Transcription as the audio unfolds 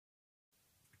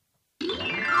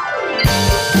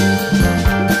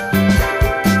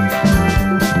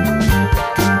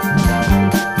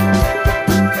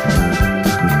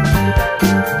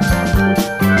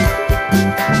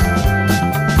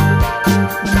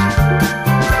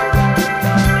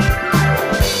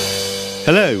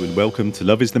and welcome to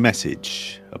Love is the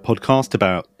Message, a podcast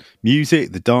about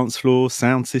music, the dance floor,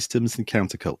 sound systems and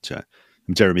counterculture.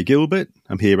 I'm Jeremy Gilbert.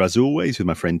 I'm here as always with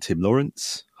my friend Tim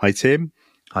Lawrence. Hi Tim.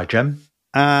 Hi Jem.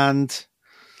 And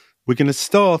we're going to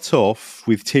start off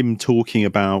with Tim talking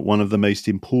about one of the most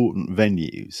important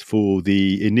venues for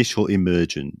the initial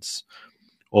emergence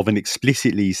of an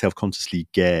explicitly self-consciously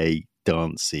gay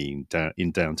dance scene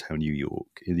in downtown New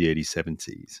York in the early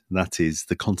 70s. And that is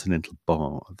the Continental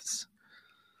Baths.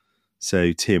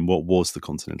 So, Tim, what was the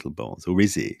Continental Baths, or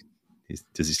is it?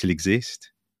 Does it still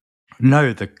exist?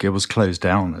 No, it was closed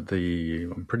down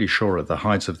I'm pretty sure at the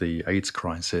height of the AIDS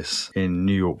crisis in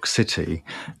New York City.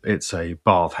 It's a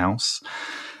bathhouse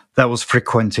that was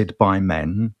frequented by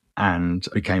men and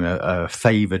became a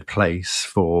favoured place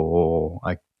for,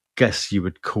 I guess you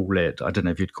would call it, I don't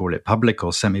know if you'd call it public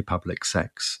or semi-public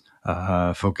sex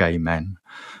for gay men.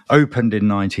 Opened in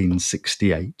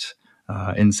 1968.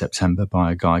 In September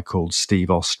by a guy called Steve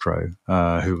Ostro,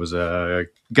 who was a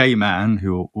gay man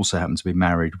who also happened to be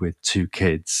married with 2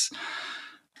 kids.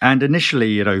 And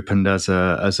initially it opened as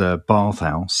a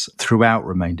bathhouse, throughout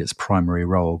remained its primary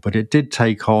role, but it did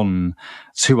take on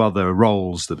 2 other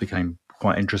roles that became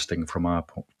quite interesting from our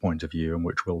point of view, and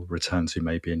which we'll return to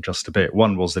maybe in just a bit.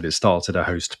 One was that it started to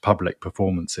host public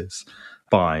performances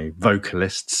by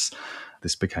vocalists.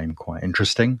 This became quite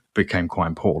interesting, became quite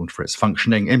important for its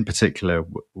functioning. In particular,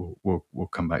 we'll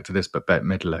come back to this, but Bette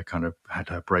Midler kind of had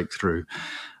her breakthrough,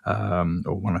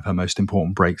 or one of her most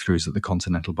important breakthroughs at the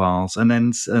Continental Baths. And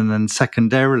then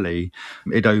secondarily,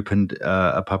 it opened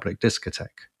a public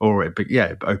discotheque,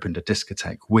 it opened a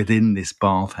discotheque within this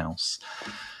bathhouse.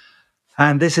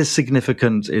 And this is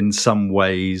significant in some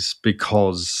ways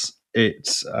because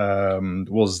it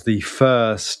was the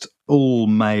first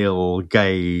all-male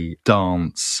gay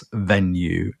dance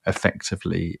venue,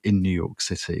 effectively, in New York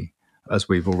City. As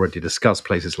we've already discussed,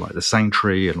 places like the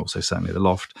Sanctuary and also certainly the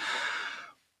Loft,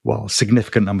 while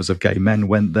significant numbers of gay men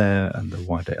went there and the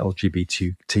wider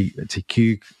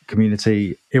LGBTQ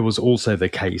community, it was also the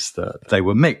case that they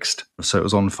were mixed. So it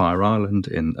was on Fire Island,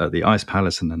 at the Ice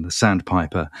Palace and then the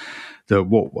Sandpiper, that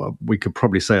what we could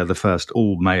probably say are the first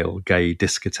all-male gay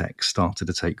discotheques started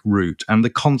to take root. And the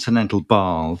Continental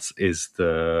Baths is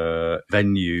the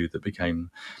venue that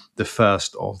became the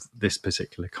first of this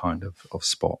particular kind of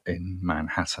spot in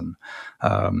Manhattan,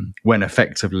 when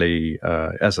effectively,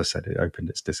 as I said, it opened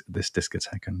this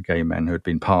discotheque, and gay men who had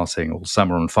been partying all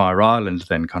summer on Fire Island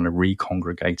then kind of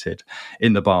recongregated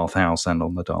in the bathhouse and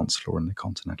on the dance floor in the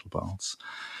Continental Baths.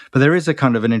 But there is a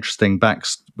kind of an interesting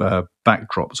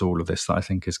backdrop to all of this that I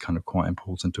think is kind of quite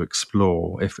important to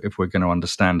explore if we're going to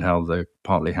understand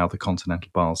partly how the Continental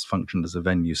Baths functioned as a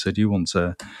venue. So do you want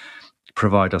to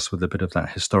provide us with a bit of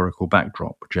that historical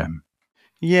backdrop, Jem?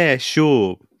 Yeah,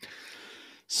 sure.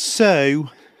 So,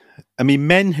 I mean,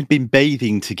 men had been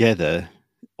bathing together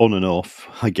on and off,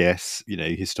 I guess,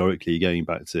 historically going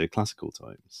back to classical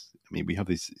times. I mean, we have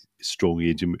this strong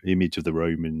image of the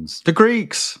Romans. The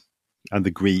Greeks! And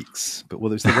the Greeks, but it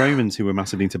was the Romans who were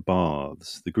massively into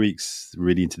baths. The Greeks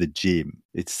really into the gym.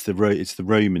 It's the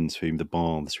Romans for whom the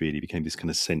baths really became this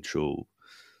kind of central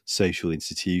social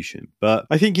institution. But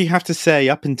I think you have to say,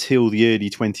 up until the early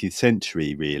 20th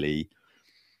century, really,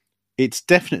 it's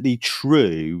definitely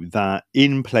true that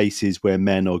in places where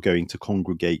men are going to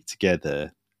congregate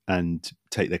together and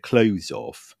take their clothes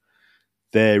off,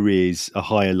 there is a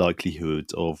higher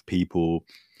likelihood of people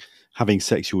having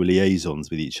sexual liaisons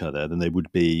with each other than they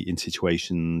would be in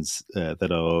situations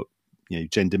that are,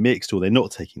 gender mixed, or they're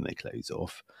not taking their clothes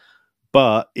off.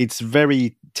 But it's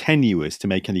very tenuous to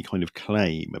make any kind of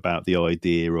claim about the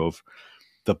idea of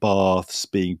the baths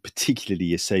being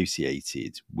particularly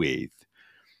associated with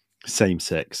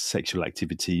same-sex sexual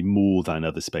activity more than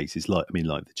other spaces, like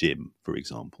the gym, for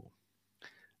example.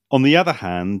 On the other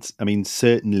hand,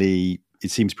 certainly it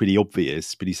seems pretty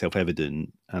obvious, pretty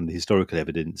self-evident, and the historical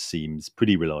evidence seems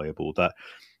pretty reliable that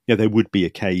there would be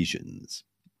occasions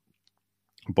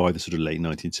by the sort of late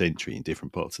 19th century in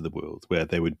different parts of the world where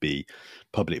there would be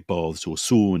public baths or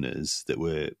saunas that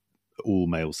were all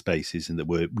male spaces and that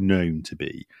were known to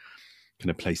be kind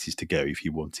of places to go if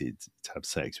you wanted to have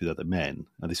sex with other men.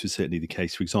 And this was certainly the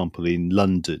case, for example, in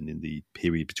London in the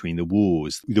period between the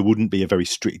wars. There wouldn't be a very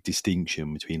strict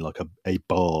distinction between like a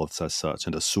baths as such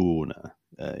and a sauna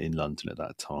in London at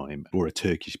that time, or a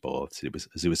Turkish bath,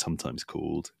 as it was sometimes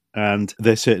called. And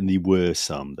there certainly were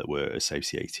some that were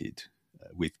associated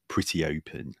with pretty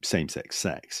open same-sex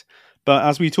sex. But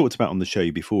as we talked about on the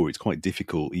show before, it's quite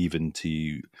difficult even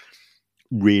to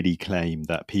really claim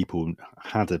that people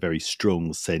had a very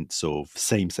strong sense of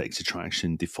same-sex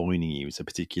attraction defining you as a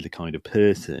particular kind of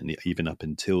person, even up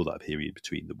until that period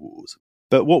between the wars.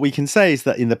 But what we can say is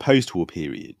that in the post-war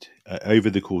period, over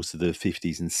the course of the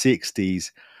 50s and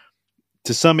 60s,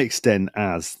 to some extent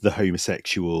as the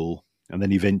homosexual, and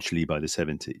then eventually by the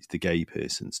 70s, the gay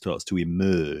person starts to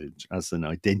emerge as an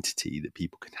identity that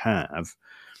people can have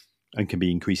and can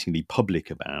be increasingly public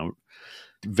about,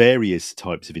 various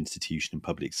types of institution and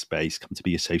public space come to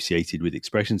be associated with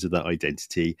expressions of that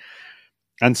identity.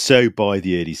 And so by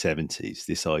the early 70s,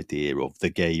 this idea of the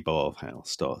gay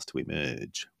bathhouse starts to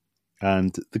emerge.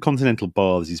 And the Continental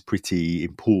Baths is pretty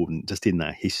important just in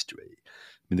that history.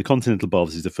 I mean, the Continental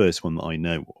Baths is the first one that I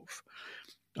know of.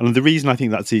 And the reason I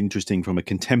think that's interesting from a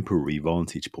contemporary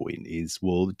vantage point is,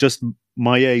 well, just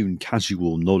my own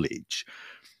casual knowledge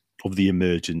of the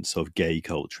emergence of gay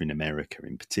culture in America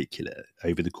in particular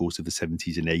over the course of the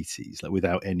 70s and 80s, like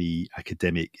without any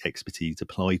academic expertise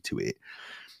applied to it.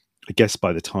 I guess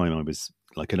by the time I was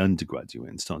like an undergraduate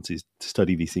and started to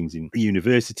study these things in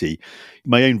university,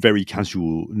 my own very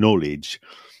casual knowledge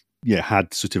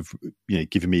had sort of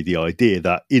given me the idea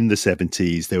that in the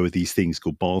 70s there were these things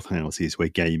called bathhouses where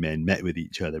gay men met with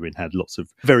each other and had lots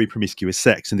of very promiscuous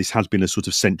sex, and this has been a sort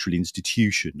of central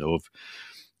institution of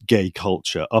gay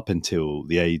culture up until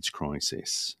the AIDS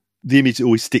crisis. The image that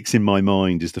always sticks in my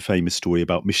mind is the famous story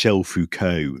about Michel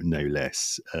Foucault, no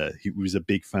less, who was a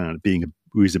big fan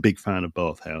of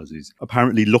bathhouses,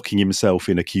 apparently locking himself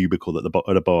in a cubicle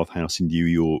at a bathhouse in New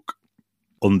York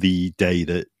on the day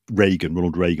that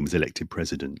Ronald Reagan was elected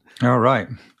president. Oh, right.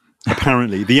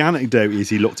 Apparently, the anecdote is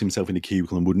he locked himself in a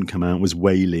cubicle and wouldn't come out, was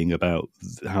wailing about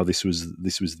how this was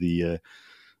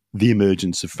the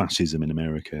emergence of fascism in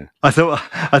America. I thought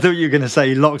you were going to say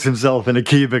he locked himself in a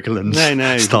cubicle and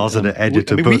started to edit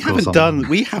a book.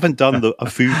 We haven't done a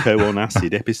Foucault on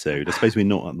acid episode. I suppose we're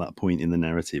not at that point in the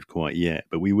narrative quite yet,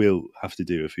 but we will have to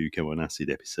do a Foucault on acid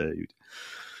episode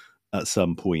at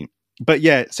some point. But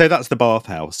yeah, so that's the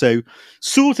bathhouse. So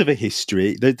sort of a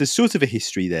history. There's sort of a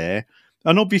history there,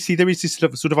 and obviously there is this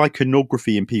sort of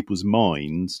iconography in people's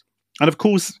minds. And of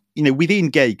course, within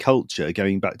gay culture,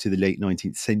 going back to the late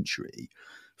 19th century,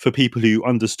 for people who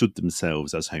understood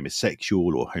themselves as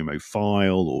homosexual or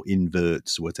homophile or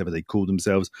inverts or whatever they call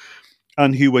themselves,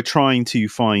 and who were trying to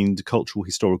find cultural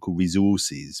historical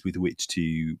resources with which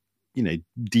to,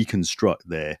 deconstruct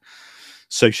their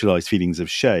socialized feelings of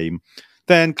shame,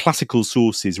 then classical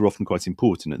sources are often quite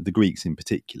important, the Greeks in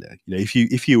particular.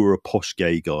 If you were a posh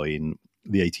gay guy in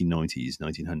the 1890s,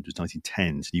 1900s, 1910s,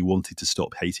 and you wanted to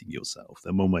stop hating yourself,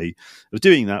 then one way of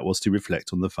doing that was to reflect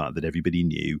on the fact that everybody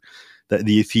knew that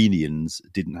the Athenians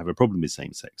didn't have a problem with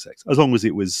same-sex sex, as long as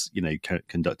it was,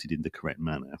 conducted in the correct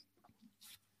manner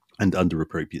and under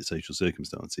appropriate social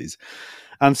circumstances.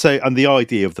 And the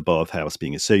idea of the bathhouse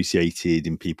being associated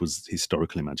in people's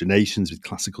historical imaginations with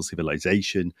classical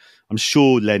civilization, I'm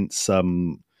sure lent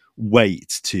some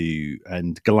weight to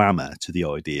and glamour to the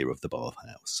idea of the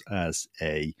bathhouse as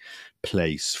a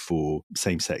place for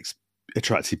same-sex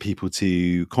attracted people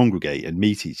to congregate and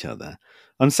meet each other.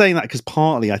 I'm saying that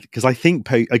because I think,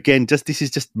 again,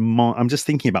 I'm just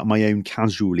thinking about my own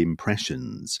casual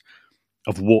impressions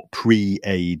of what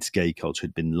pre-AIDS gay culture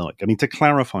had been like. I mean, to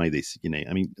clarify this,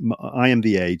 I am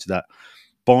the age that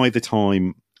by the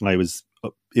time I was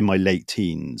in my late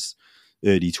teens,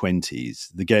 early 20s,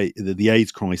 the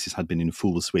AIDS crisis had been in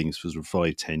full swing for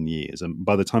 5-10 years. And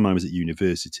by the time I was at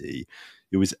university,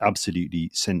 it was absolutely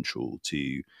central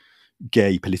to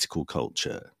gay political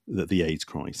culture, that the AIDS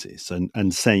crisis and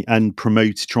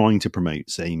trying to promote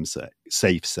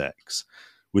safe sex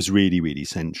was really, really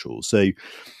central. So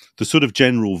the sort of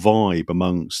general vibe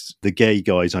amongst the gay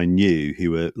guys I knew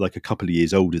who were like a couple of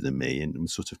years older than me and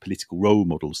sort of political role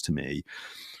models to me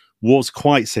was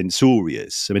quite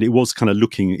censorious. I mean, it was kind of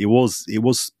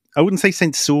I wouldn't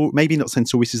say maybe not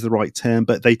censorious is the right term,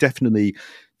 but the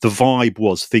vibe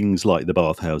was things like the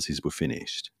bathhouses were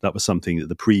finished. That was something that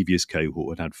the previous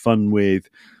cohort had fun with,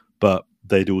 but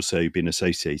they'd also been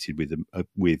associated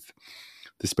with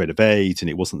the spread of AIDS, and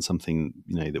it wasn't something,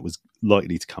 that was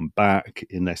likely to come back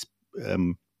unless,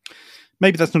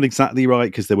 maybe that's not exactly right,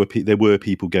 because there were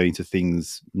people going to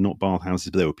things, not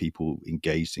bathhouses, but there were people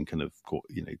engaged in kind of,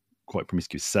 quite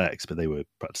promiscuous sex, but they were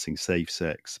practicing safe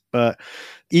sex. But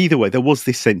either way, there was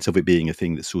this sense of it being a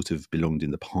thing that sort of belonged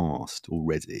in the past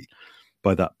already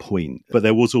by that point. But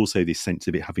there was also this sense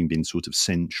of it having been sort of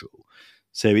central.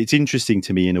 So it's interesting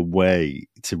to me in a way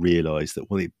to realise that,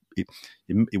 well,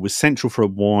 it was central for a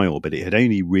while, but it had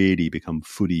only really become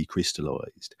fully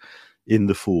crystallised in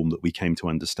the form that we came to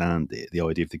understand it, the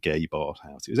idea of the gay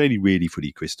bathhouse. It was only really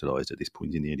fully crystallised at this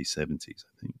point in the early 70s,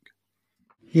 I think.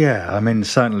 Yeah, I mean,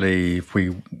 certainly if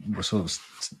we sort of,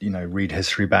 read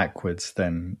history backwards,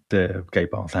 then the gay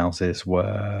bathhouses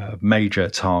were major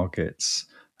targets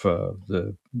for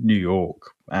the New York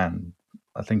and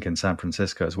I think in San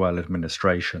Francisco as well,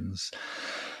 administrations,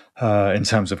 in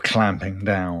terms of clamping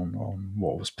down on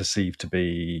what was perceived to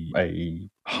be a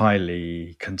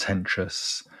highly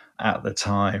contentious, at the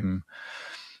time,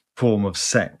 form of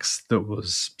sex that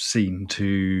was seen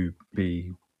to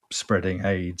be spreading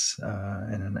AIDS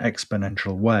in an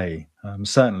exponential way.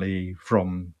 Certainly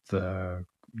from the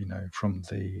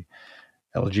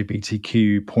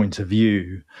LGBTQ point of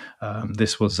view,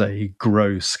 this was a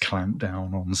gross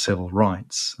clampdown on civil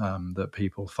rights, that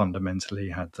people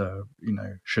fundamentally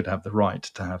should have the right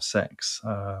to have sex,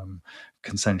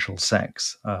 consensual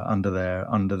sex, under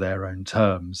their own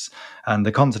terms. And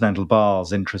the continental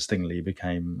bars, interestingly,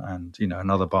 became, and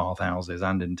other bathhouses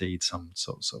and indeed some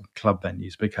sorts of club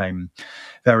venues became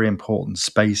very important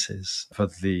spaces for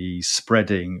the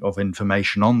spreading of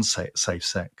information on safe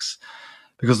sex.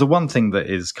 Because the one thing that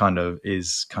is kind of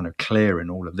clear in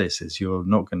all of this is you're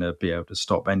not going to be able to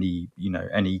stop any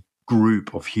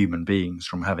group of human beings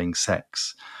from having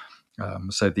sex.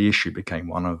 So the issue became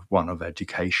one of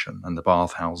education, and the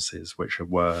bathhouses, which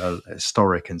were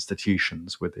historic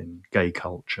institutions within gay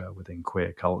culture, within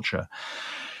queer culture,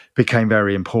 became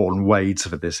very important ways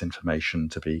for this information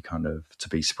to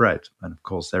be spread. And of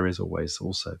course, there is always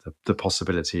also the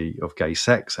possibility of gay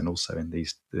sex, and also in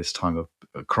this time of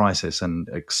crisis and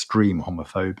extreme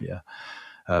homophobia,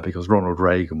 because Ronald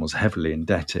Reagan was heavily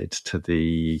indebted to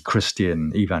the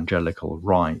Christian evangelical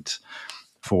right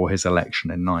for his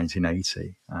election in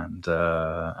 1980, and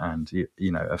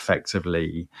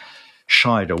effectively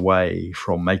shied away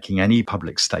from making any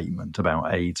public statement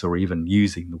about AIDS or even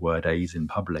using the word AIDS in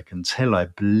public until I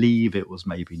believe it was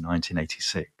maybe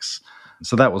 1986.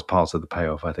 So that was part of the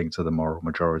payoff, I think, to the moral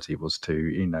majority, was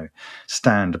to,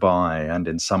 stand by and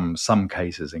in some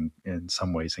cases, in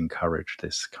some ways, encourage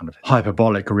this kind of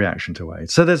hyperbolic reaction to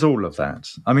AIDS. So there's all of that.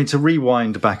 I mean, to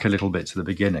rewind back a little bit to the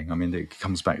beginning, I mean, it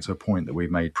comes back to a point that we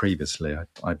made previously,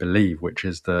 I believe, which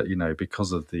is that,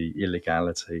 because of the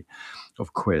illegality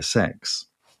of queer sex,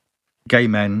 gay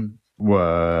men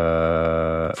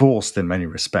were forced in many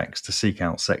respects to seek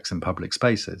out sex in public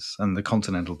spaces. And the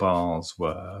continental bars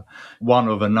were one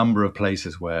of a number of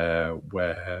places where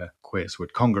queers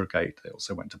would congregate. They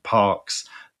also went to parks,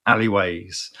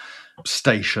 alleyways,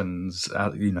 stations,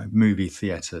 movie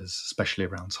theatres, especially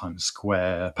around Times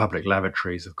Square. Public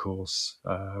lavatories, of course,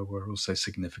 were also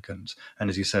significant. And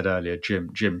as you said earlier,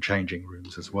 gym changing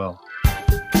rooms as well.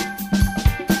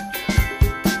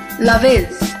 Love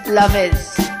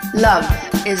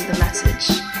is the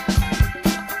message.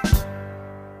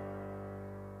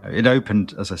 It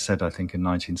opened, as I said, I think in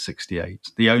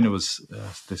 1968. The owner was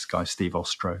this guy, Steve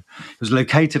Ostro. It was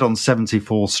located on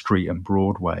 74th Street and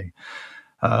Broadway.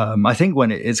 I think when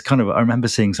it's I remember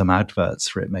seeing some adverts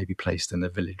for it maybe placed in the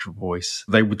Village Voice.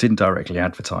 They didn't directly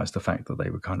advertise the fact that they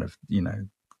were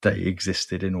they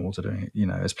existed in order to,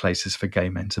 as places for gay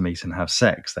men to meet and have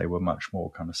sex. They were much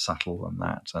more kind of subtle than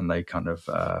that. And they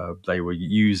they were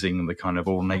using the kind of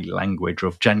ornate language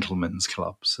of gentlemen's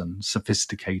clubs and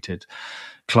sophisticated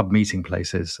club meeting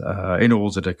places in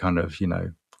order to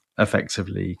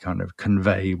effectively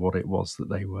convey what it was that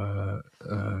they were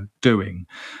doing.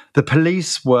 The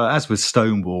police were, as with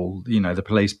Stonewall, the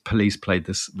police played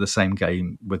the same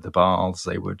game with the baths.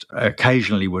 They would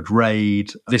occasionally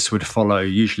raid. This would follow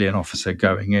usually an officer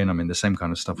going in. I mean, the same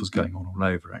kind of stuff was going on all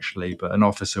over actually, but an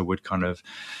officer would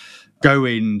go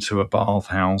into a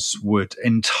bathhouse, would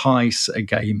entice a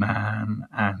gay man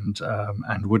and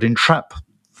would entrap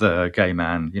the gay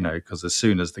man, because as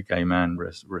soon as the gay man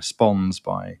responds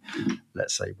by,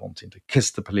 let's say, wanting to kiss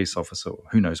the police officer or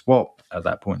who knows what, at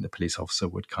that point the police officer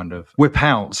would whip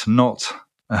out not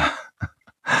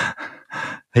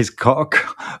his cock,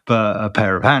 but a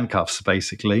pair of handcuffs,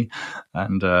 basically,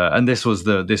 and this was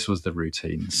the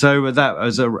routine. So that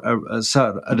was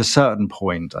at a certain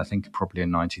point, I think probably in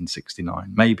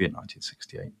 1969, maybe in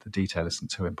 1968. The detail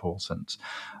isn't too important.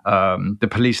 The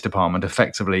police department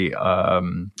effectively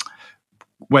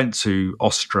went to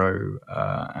Ostro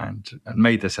and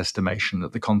made this estimation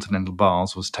that the Continental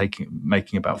Bars was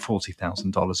making about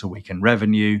 $40,000 a week in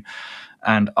revenue,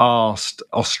 and asked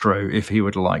Ostro if he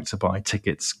would like to buy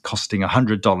tickets costing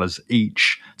 $100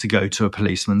 each to go to a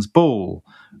policeman's ball.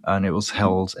 And it was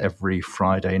held every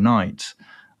Friday night.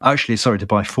 Actually, to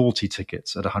buy 40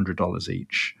 tickets at $100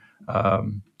 each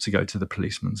to go to the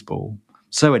policeman's ball.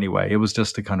 So anyway, it was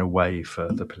just a kind of way for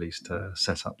the police to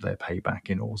set up their payback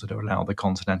in order to allow the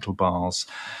continental bars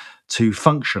to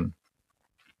function.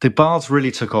 The bars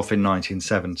really took off in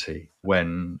 1970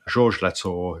 when Georges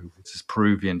Latour, who was this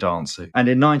Peruvian dancer, and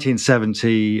in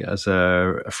 1970, as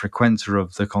a frequenter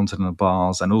of the continental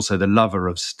bars and also the lover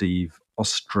of Steve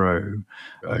Ostro,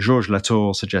 Georges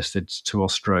Latour suggested to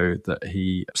Ostro that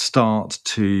he start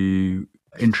to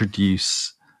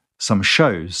introduce some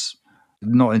shows.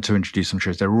 Not to introduce some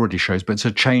shows, there were already shows, but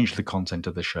to change the content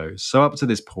of the shows. So up to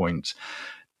this point,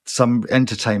 some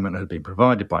entertainment had been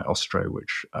provided by Ostro,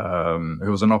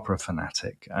 who was an opera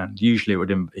fanatic, and usually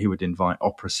he would invite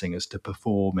opera singers to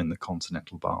perform in the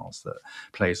continental bars that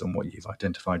plays on what you've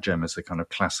identified, Jem, as the kind of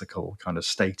classical kind of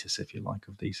status, if you like,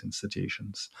 of these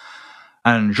institutions.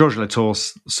 And Georges Latour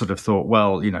sort of thought,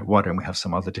 well, why don't we have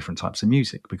some other different types of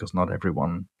music? Because not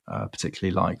everyone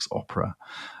particularly likes opera.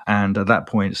 And at that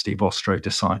point, Steve Ostro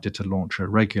decided to launch a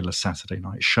regular Saturday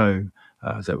night show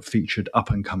that featured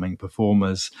up-and-coming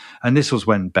performers. And this was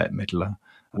when Bette Midler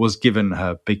was given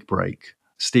her big break.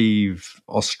 Steve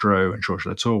Ostro and Georges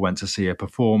Latour went to see her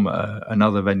perform at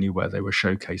another venue where they were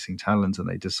showcasing talent, and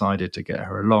they decided to get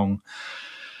her along.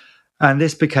 And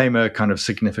this became a kind of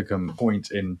significant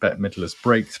point in Bette Midler's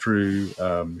breakthrough.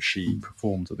 She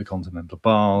performed at the Continental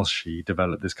Bars. She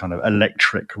developed this kind of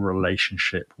electric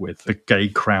relationship with the gay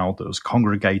crowd that was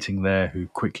congregating there, who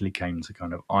quickly came to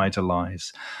kind of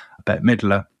idolize Bette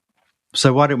Midler.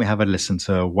 So why don't we have a listen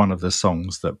to one of the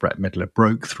songs that Bette Midler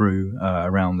broke through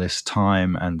around this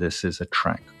time? And this is a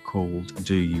track called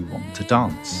Do You Want to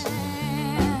Dance?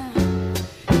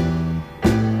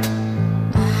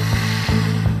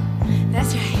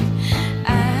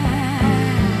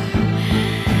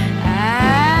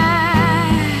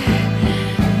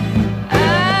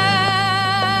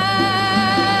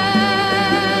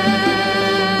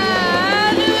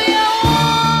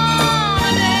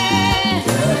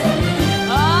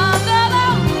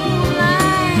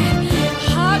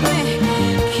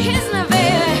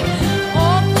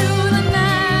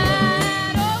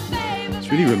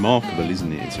 Remarkable,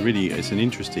 isn't it? It's an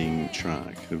interesting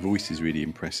track. The voice is really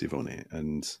impressive on it,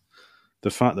 and the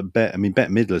fact that Bette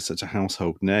Midler is such a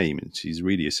household name, and she's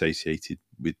really associated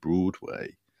with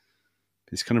Broadway.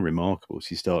 It's kind of remarkable.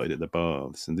 She started at the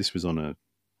Baths, and this was on a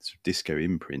sort of disco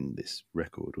imprint. This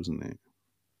record, wasn't it?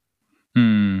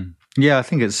 Yeah, I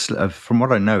think it's from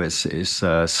what I know, it's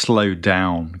slowed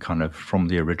down kind of from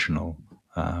the original,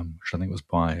 which I think was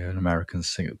by an American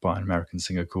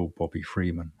singer called Bobby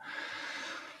Freeman.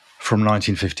 From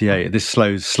 1958, this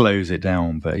slows it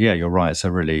down, but yeah, you're right.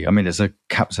 It's a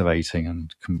captivating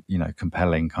and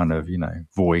compelling kind of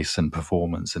voice and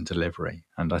performance and delivery.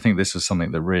 And I think this was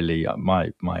something that really,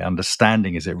 my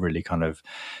understanding is, it really kind of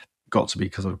got to be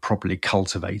kind of properly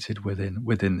cultivated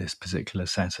within this particular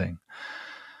setting.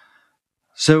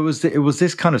 So it was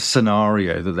this kind of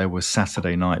scenario that there was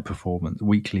Saturday night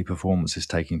weekly performances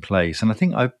taking place. And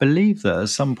I believe that at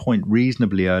some point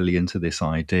reasonably early into this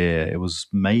idea, it was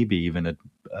maybe even it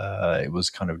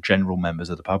was kind of general members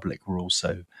of the public were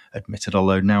also admitted,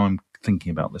 although now I'm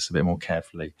thinking about this a bit more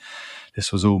carefully.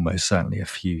 This was almost certainly a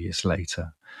few years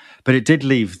later. But it did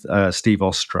leave Steve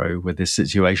Ostro with this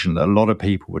situation that a lot of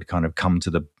people would kind of come to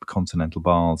the Continental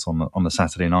Bars on the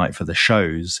Saturday night for the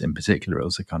shows. In particular, it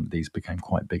was these became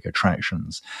quite big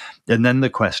attractions. And then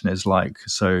the question is like,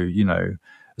 so,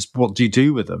 what do you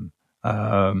do with them?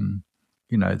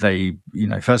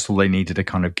 First of all, they needed to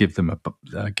kind of give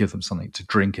them something to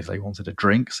drink if they wanted a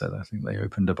drink. So I think they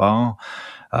opened a bar.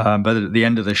 But at the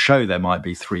end of the show, there might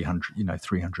be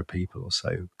 300 people or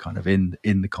so kind of in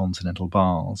the Continental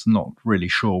Bars, not really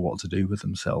sure what to do with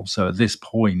themselves. So at this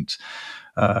point,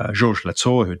 Georges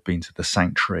Latour, who had been to the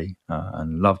Sanctuary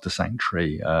and loved the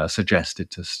Sanctuary,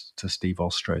 suggested to Steve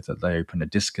Ostro that they open a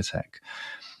discotheque.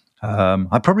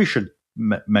 I probably should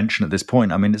mention at this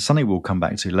point, it's something we'll come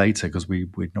back to later, because we're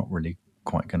not really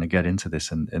quite going to get into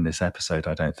this in this episode,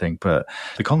 I don't think. But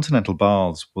the Continental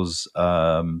Bars was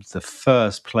the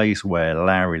first place where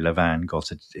Larry Levan got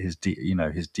his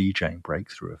DJing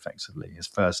breakthrough, effectively, his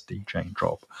first DJing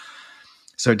drop.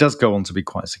 So it does go on to be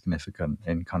quite significant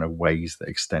in kind of ways that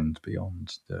extend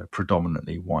beyond the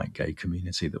predominantly white gay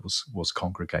community that was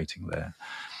congregating there.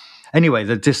 Anyway,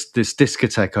 this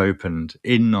discotheque opened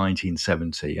in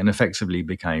 1970 and effectively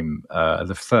became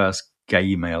the first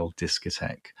gay male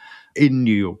discotheque in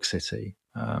New York City.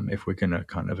 If we're going to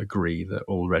kind of agree that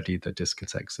already the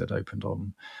discotheques that opened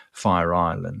on Fire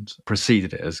Island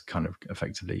preceded it as kind of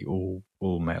effectively all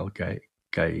male gay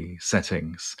gay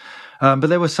settings. But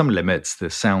there were some limits. The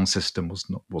sound system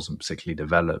wasn't particularly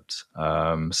developed.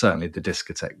 Certainly, the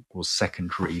discotheque was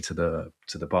secondary to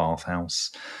the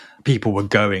bathhouse. People were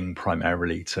going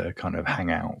primarily to kind of hang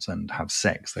out and have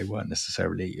sex. They weren't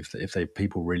necessarily, if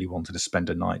people really wanted to spend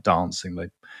a night dancing, they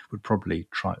would probably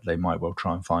try. They might well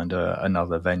try and find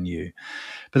another venue.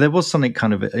 But there was something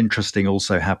kind of interesting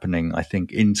also happening, I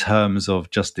think, in terms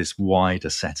of just this wider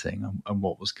setting and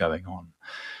what was going on.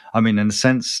 I mean, in a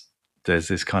sense, there's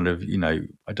this kind of,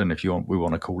 I don't know if we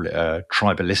want to call it a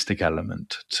tribalistic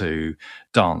element to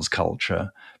dance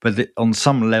culture, but on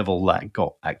some level that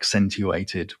got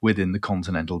accentuated within the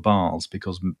continental bars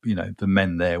because, the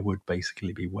men there would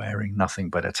basically be wearing nothing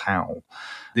but a towel.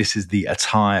 This is the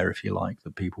attire, if you like,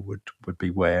 that people would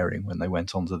be wearing when they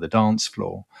went onto the dance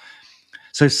floor.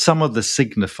 So some of the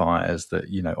signifiers that,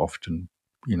 often,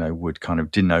 would kind of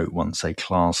denote one's, say,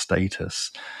 class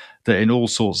status, that in all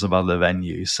sorts of other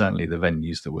venues, certainly the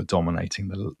venues that were dominating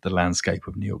the landscape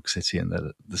of New York City in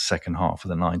the second half of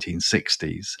the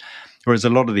 1960s, whereas a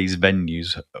lot of these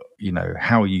venues,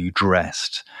 how you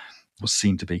dressed was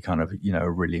seen to be kind of,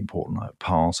 a really important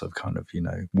part of kind of,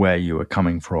 where you were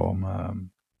coming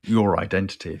from, your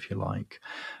identity, if you like.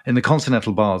 In the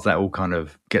continental bars, that all kind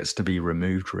of gets to be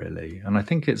removed, really. And I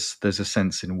think there's a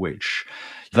sense in which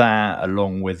that,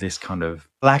 along with this kind of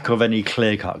lack of any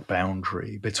clear-cut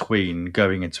boundary between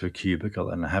going into a cubicle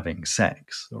and having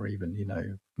sex, or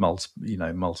even,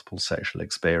 multiple sexual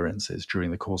experiences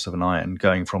during the course of a night, and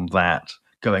going from that,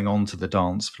 going onto the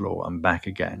dance floor and back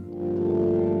again.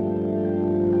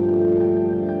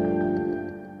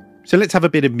 So let's have a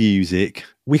bit of music.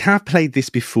 We have played this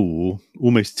before,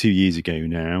 almost 2 years ago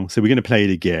now. So we're going to play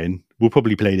it again. We'll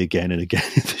probably play it again and again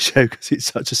in the show because it's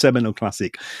such a seminal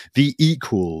classic. The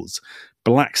Equals,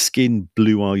 Black Skin,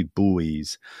 Blue-Eyed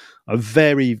Boys. A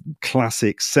very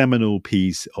classic, seminal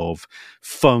piece of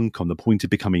funk on the point of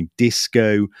becoming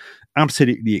disco,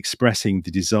 absolutely expressing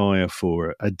the desire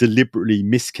for a deliberately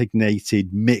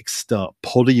miscognated, mixed up,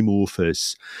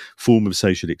 polymorphous form of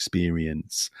social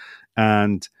experience.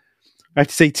 And I have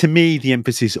to say, to me, the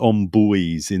emphasis on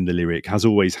boys in the lyric has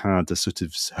always had a sort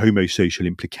of homosocial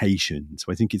implication. So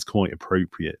I think it's quite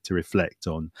appropriate to reflect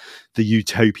on the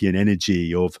utopian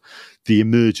energy of the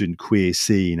emergent queer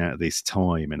scene at this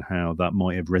time and how that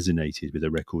might have resonated with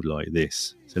a record like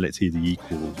this. So let's hear The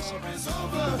Equals.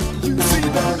 You see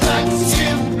the black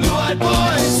skin, blue-eyed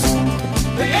boys.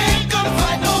 They ain't gonna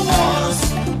fight no wars.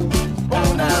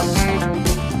 Oh, now.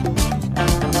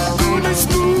 Going to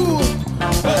school,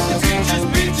 but the teachers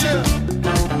beat you.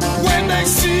 When they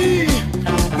see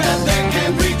that they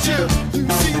can't reach you. You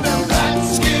see the black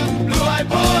skin, blue-eyed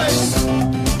boys.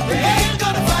 They ain't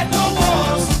gonna fight no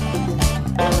wars.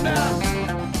 Oh, now.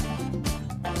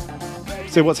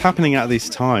 So what's happening at this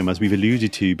time, as we've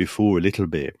alluded to before a little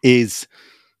bit, is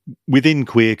within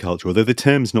queer culture, although the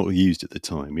term's not used at the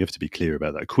time, we have to be clear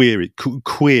about that.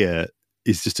 Queer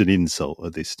is just an insult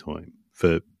at this time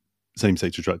for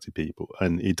same-sex attracted people,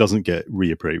 and it doesn't get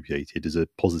reappropriated as a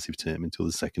positive term until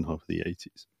the second half of the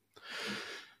 80s.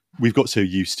 We've got so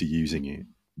used to using it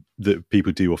that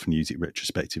people do often use it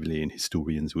retrospectively, and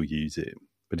historians will use it.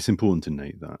 But it's important to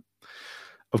note that.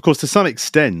 Of course, to some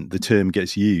extent, the term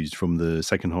gets used from the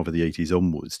second half of the 80s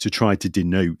onwards to try to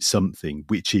denote something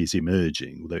which is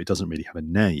emerging, although it doesn't really have a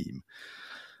name,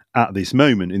 at this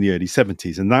moment in the early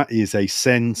 70s. And that is a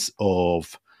sense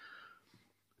of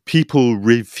people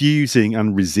refusing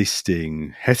and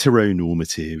resisting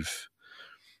heteronormative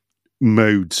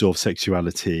modes of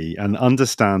sexuality and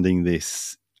understanding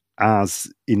this as,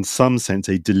 in some sense,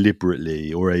 a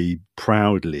deliberately or a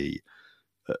proudly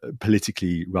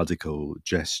politically radical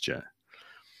gesture.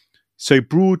 So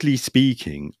broadly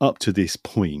speaking, up to this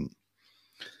point,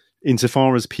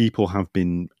 insofar as people have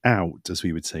been out, as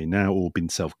we would say now, or been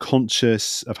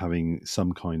self-conscious of having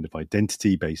some kind of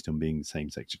identity based on being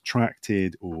same-sex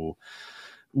attracted, or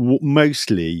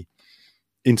mostly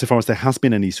insofar as there has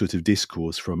been any sort of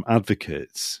discourse from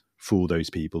advocates for those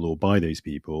people or by those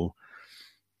people,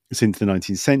 since the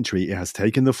 19th century, it has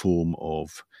taken the form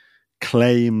of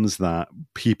claims that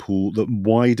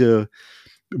wider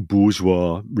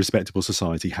bourgeois, respectable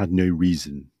society had no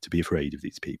reason to be afraid of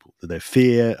these people, that their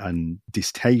fear and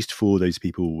distaste for those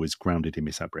people was grounded in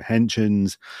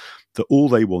misapprehensions, that all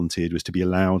they wanted was to be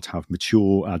allowed to have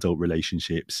mature adult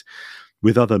relationships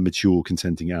with other mature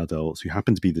consenting adults who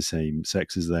happen to be the same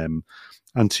sex as them,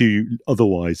 and to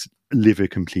otherwise live a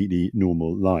completely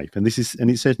normal life. And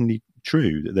it's certainly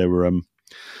true that there were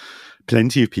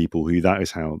plenty of people who that is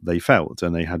how they felt,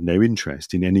 and they had no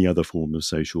interest in any other form of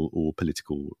social or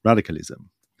political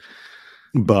radicalism.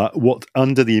 But what,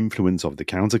 under the influence of the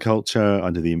counterculture,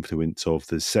 under the influence of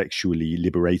the sexually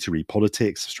liberatory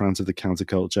politics strands of the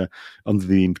counterculture, under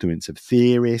the influence of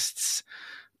theorists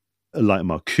like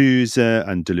Marcuse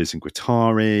and Deleuze and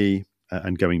Guattari,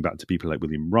 and going back to people like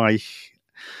William Reich,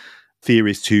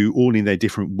 theorists who, all in their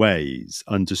different ways,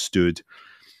 understood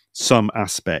some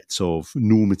aspects of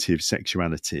normative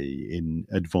sexuality in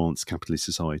advanced capitalist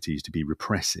societies to be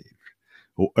repressive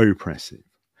or oppressive.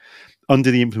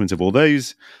 Under the influence of all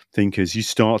those thinkers, you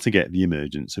start to get the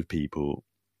emergence of people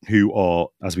who are,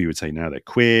 as we would say now, they're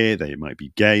queer, they might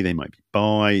be gay, they might be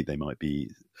bi, they might be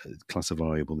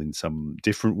classifiable in some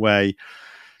different way,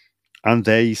 and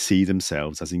they see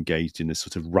themselves as engaged in a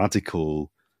sort of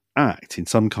radical act, in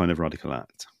some kind of radical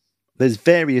act. There's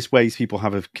various ways people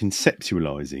have of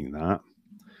conceptualizing that.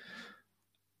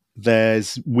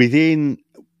 There's within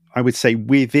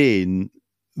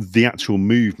the actual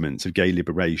movements of gay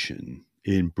liberation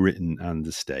in Britain and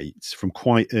the States, from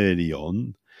quite early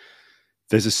on,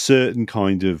 there's a certain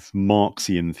kind of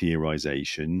Marxian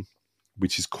theorization,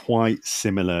 which is quite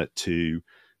similar to,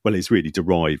 well, it's really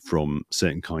derived from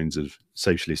certain kinds of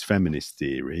socialist feminist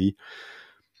theory,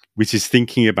 which is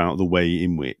thinking about the way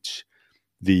in which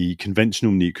the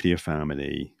conventional nuclear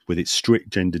family, with its strict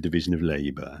gender division of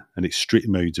labour and its strict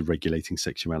modes of regulating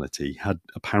sexuality, had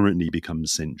apparently become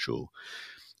central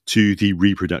to the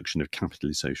reproduction of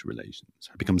capitalist social relations,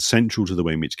 had become central to the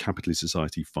way in which capitalist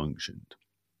society functioned.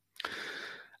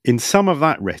 In some of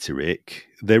that rhetoric,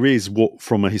 there is what,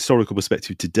 from a historical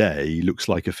perspective today, looks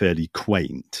like a fairly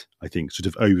quaint, I think, sort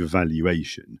of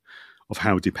overvaluation of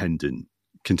how dependent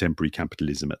contemporary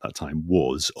capitalism at that time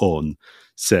was on,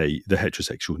 say, the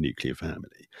heterosexual nuclear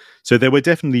family. So there were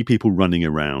definitely people running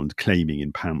around claiming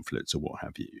in pamphlets or what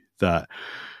have you that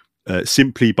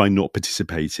simply by not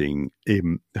participating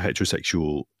in the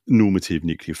heterosexual normative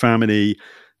nuclear family,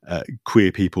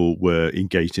 queer people were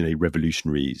engaged in a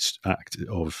revolutionary act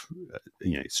of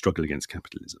struggle against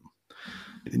capitalism.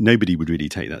 Nobody would really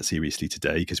take that seriously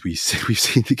today, because we've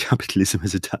seen that capitalism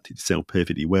has adapted itself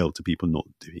perfectly well to people not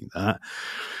doing that.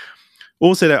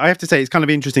 Also, though, I have to say it's kind of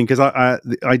interesting, because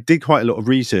I did quite a lot of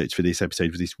research for this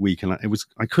episode for this week, and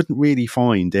I couldn't really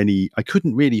find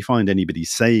anybody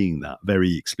saying that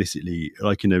very explicitly,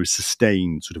 like in a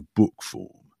sustained sort of book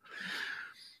form.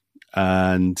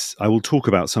 And I will talk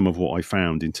about some of what I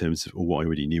found in terms of, or what I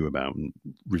already knew about and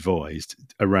revised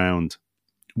around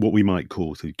what we might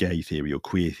call the gay theory or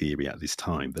queer theory at this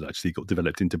time that actually got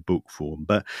developed into book form.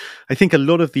 But I think a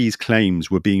lot of these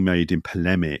claims were being made in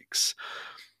polemics.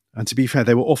 And to be fair,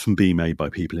 they were often being made by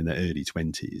people in their early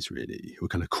 20s, really, who were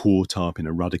kind of caught up in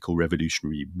a radical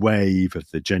revolutionary wave of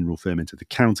the general ferment of the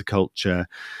counterculture.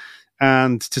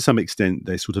 And to some extent,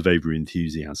 their sort of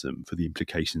over-enthusiasm for the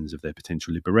implications of their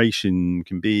potential liberation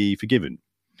can be forgiven.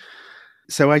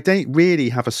 So I don't really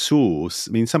have a source.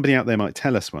 I mean, somebody out there might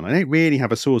tell us one. I don't really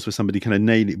have a source for somebody kind of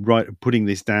nail it right, putting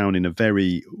this down in a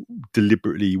very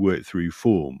deliberately worked through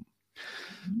form,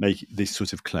 make this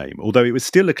sort of claim. Although it was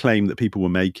still a claim that people were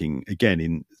making, again,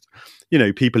 in,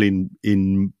 people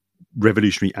in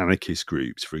revolutionary anarchist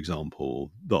groups, for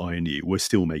example, that I knew, were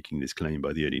still making this claim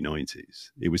by the early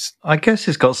 90s. It was, I guess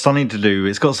it's got something to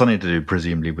do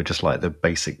presumably with just like the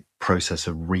basic process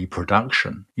of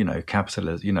reproduction,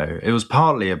 capitalism, it was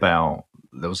partly about,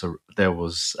 there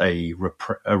was a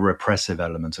repressive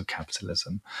element of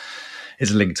capitalism.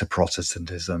 It's linked to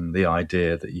Protestantism, the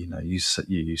idea that,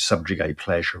 you subjugate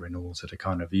pleasure in order to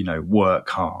kind of, work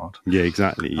hard. Yeah,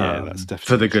 exactly. Yeah, that's definitely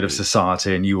for the good true. of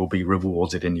society, and you will be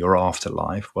rewarded in your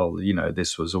afterlife. Well,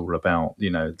 this was all about,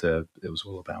 it was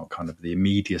all about kind of the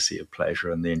immediacy of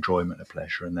pleasure and the enjoyment of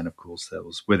pleasure. And then, of course, there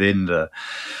was within the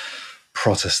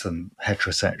Protestant,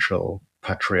 heterosexual,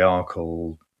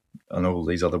 patriarchal, and all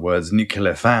these other words,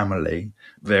 nuclear family,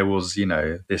 there was,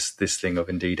 this thing of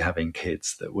indeed having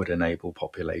kids that would enable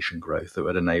population growth, that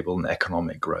would enable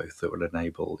economic growth, that would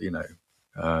enable,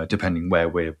 depending where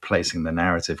we're placing the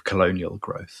narrative, colonial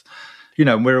growth.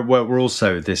 We're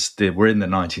also we're in the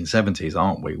 1970s,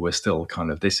 aren't we? We're still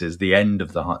kind of, this is the end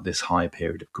of this high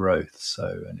period of growth.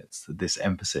 So, and it's this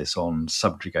emphasis on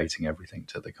subjugating everything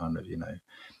to the kind of,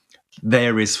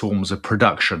 various forms of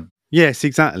production. Yes,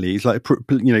 exactly. It's like,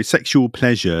 sexual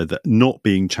pleasure that not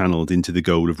being channeled into the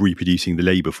goal of reproducing the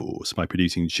labour force by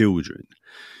producing children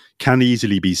can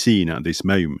easily be seen at this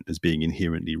moment as being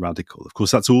inherently radical. Of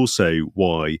course, that's also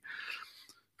why,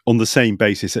 on the same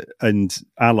basis and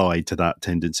allied to that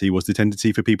tendency, was the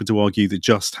tendency for people to argue that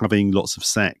just having lots of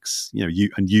sex,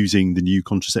 and using the new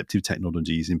contraceptive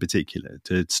technologies in particular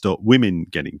to stop women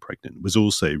getting pregnant was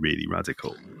also really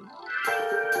radical.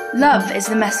 Love is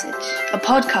the Message, a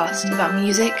podcast about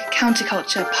music,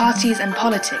 counterculture, parties and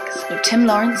politics with Tim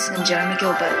Lawrence and Jeremy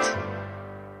Gilbert.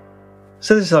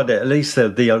 So this idea, at least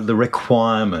the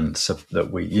requirements of,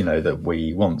 that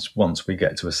we once we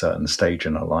get to a certain stage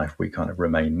in our life, we kind of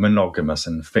remain monogamous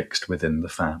and fixed within the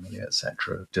family,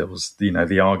 etc. There was,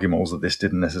 the argument was that this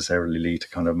didn't necessarily lead to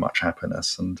kind of much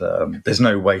happiness, and there's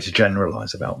no way to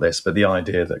generalize about this. But the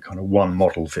idea that kind of one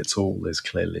model fits all is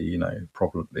clearly,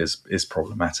 is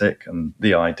problematic, and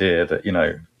the idea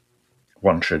that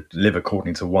one should live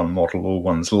according to one model all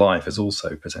one's life is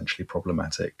also potentially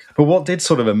problematic. But what did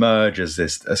sort of emerge as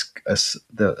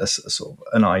sort of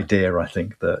an idea, I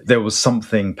think, that there was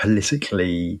something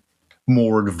politically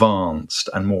more advanced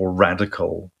and more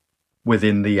radical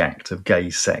within the act of gay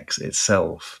sex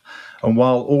itself. And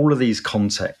while all of these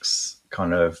contexts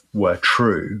kind of were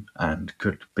true and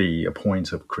could be a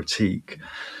point of critique,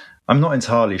 I'm not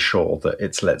entirely sure that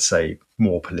it's, let's say,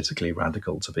 more politically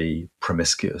radical to be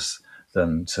promiscuous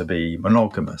than to be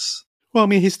monogamous. Well, I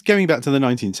mean, going back to the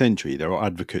 19th century, there are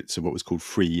advocates of what was called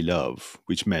free love,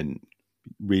 which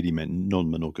really meant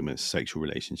non-monogamous sexual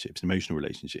relationships, emotional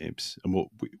relationships, and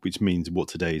which means what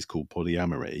today is called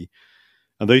polyamory.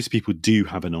 And those people do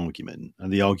have an argument, and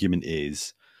the argument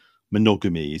is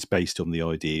monogamy is based on the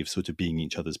idea of sort of being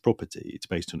each other's property. It's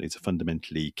a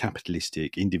fundamentally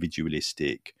capitalistic,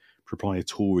 individualistic,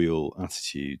 proprietorial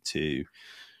attitude to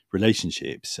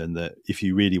relationships, and that if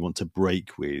you really want to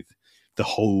break with the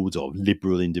hold of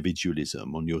liberal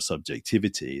individualism on your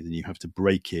subjectivity, then you have to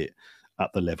break it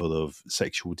at the level of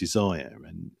sexual desire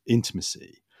and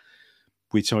intimacy,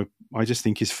 which I just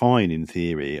think is fine in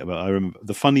theory. I remember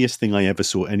the funniest thing I ever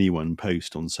saw anyone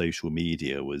post on social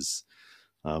media was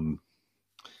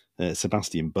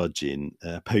Sebastian Budgin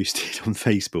posted on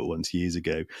Facebook once years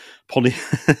ago.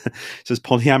 Says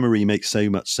polyamory makes so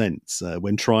much sense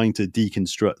when trying to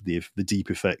deconstruct the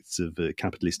deep effects of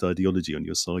capitalist ideology on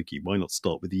your psyche. Why not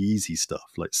start with the easy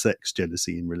stuff like sex,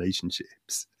 jealousy, and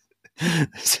relationships?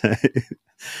 So,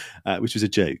 which was a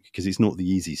joke because it's not the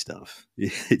easy stuff;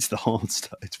 it's the hard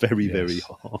stuff. It's very, very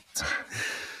hard.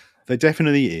 There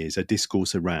definitely is a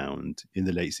discourse around in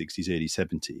the late 60s, early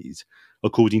 70s,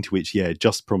 according to which,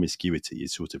 just promiscuity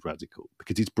is sort of radical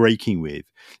because it's breaking with,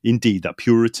 indeed, that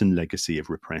Puritan legacy of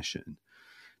repression,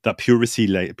 that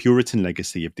Puritan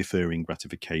legacy of deferring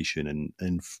gratification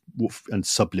and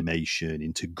sublimation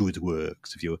into good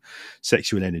works of your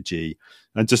sexual energy.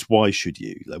 And just why should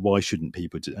you? Why shouldn't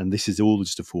people? And this is all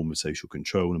just a form of social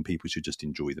control, and people should just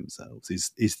enjoy themselves.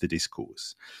 Is the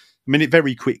discourse? I mean, it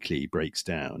very quickly breaks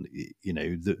down.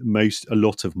 A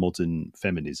lot of modern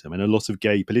feminism and a lot of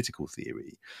gay political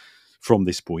theory from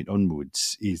this point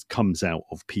onwards comes out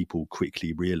of people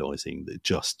quickly realizing that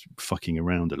just fucking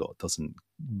around a lot doesn't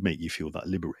make you feel that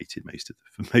liberated most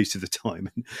of the time,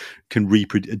 and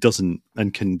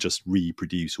can just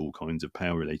reproduce all kinds of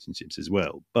power relationships as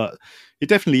well. But it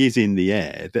definitely is in the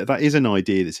air. That is an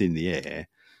idea that's in the air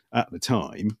at the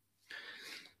time.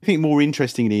 I think more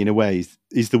interestingly, in a way,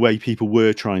 is the way people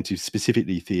were trying to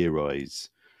specifically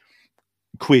theorize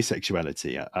queer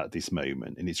sexuality at this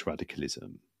moment and its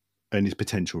radicalism and its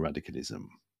potential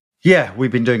radicalism. Yeah,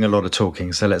 we've been doing a lot of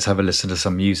talking, so let's have a listen to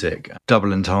some music.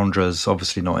 Double entendres,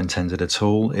 obviously not intended at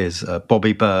all, is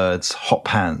Bobby Bird's Hot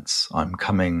Pants, I'm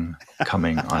Coming, I'm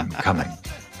Coming. I'm coming,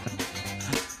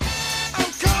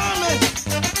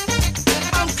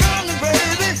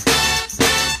 baby.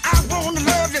 I want to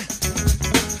love you.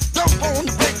 Don't want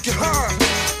to break your heart.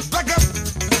 Back up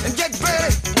and get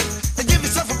ready and give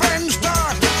yourself a brand new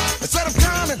start. I said I'm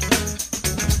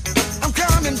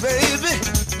coming, baby.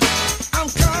 I'm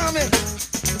coming.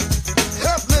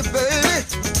 Help me, baby.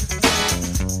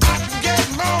 I can get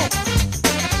along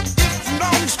if I'm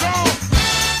long and strong.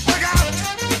 Look out.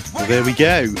 Well, there we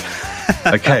go.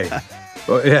 Okay.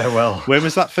 Well, when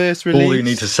was that first released? All you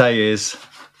need to say is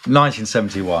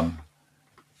 1971.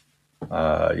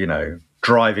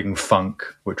 Driving Funk,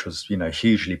 which was,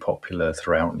 hugely popular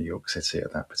throughout New York City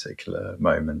at that particular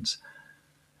moment.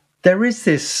 There is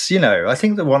this, I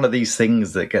think that one of these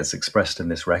things that gets expressed in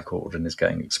this record and is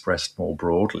getting expressed more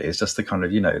broadly is just the kind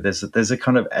of,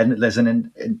 there's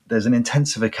an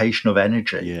intensification of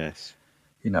energy. Yes.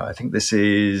 I think this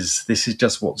is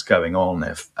just what's going on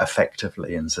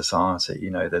effectively in society.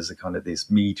 There's a kind of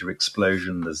this media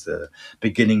explosion. There's the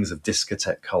beginnings of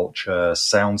discotheque culture.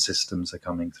 Sound systems are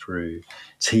coming through.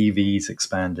 TV's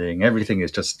expanding. Everything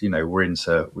is just,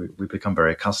 we've become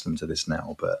very accustomed to this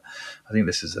now. But I think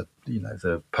this is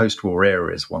the post-war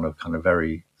era is one of kind of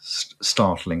very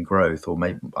startling growth, or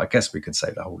maybe I guess we could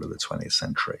say the whole of the 20th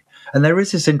century. And there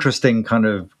is this interesting kind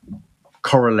of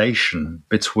correlation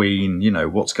between,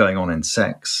 what's going on in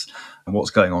sex and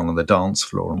what's going on the dance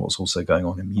floor and what's also going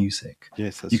on in music.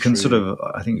 Yes, that's you can true.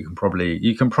 I think you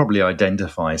can probably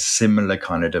identify similar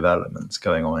kind of developments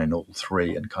going on in all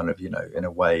three, and kind of, in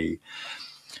a way,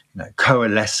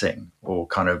 coalescing or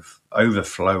kind of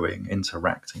overflowing,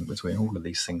 interacting between all of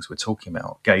these things we're talking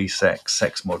about: gay sex,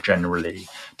 sex more generally,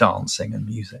 dancing, and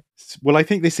music. Well, I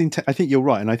think I think you're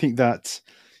right, and I think that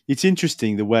it's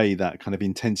interesting the way that kind of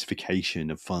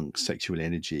intensification of funk's sexual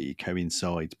energy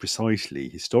coincides precisely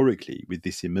historically with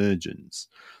this emergence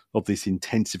of this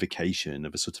intensification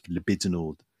of a sort of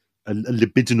libidinal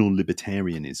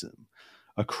libertarianism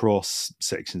across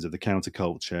sections of the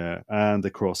counterculture and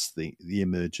across the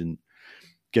emergent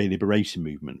gay liberation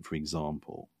movement, for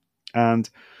example. And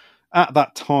at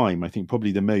that time, I think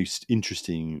probably the most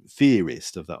interesting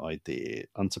theorist of that idea,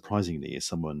 unsurprisingly, is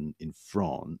someone in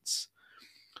France.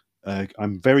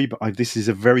 This is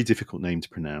a very difficult name to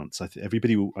pronounce. I think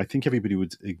everybody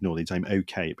would acknowledge I'm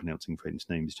okay at pronouncing French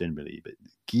names generally, but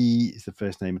Guy is the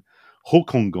first name.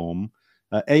 Houkongom,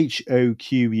 Houengem.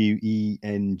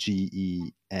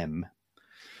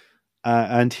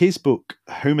 And his book,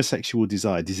 Homosexual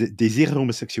Desire, Désir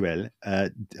homosexuel,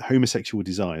 Homosexual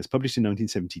Desire, is published in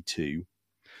 1972.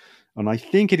 And I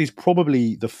think it is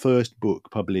probably the first book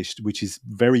published which is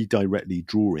very directly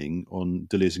drawing on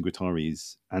Deleuze and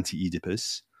Guattari's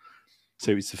Anti-Oedipus.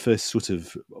 So it's the first sort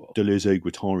of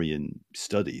Deleuze-Guattarian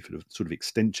study for the sort of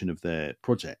extension of their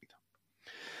project.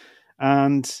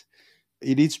 And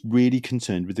it is really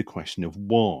concerned with the question of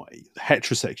why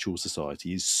heterosexual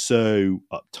society is so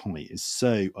uptight, is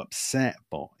so upset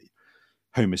by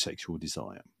homosexual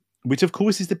desire, which of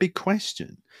course is the big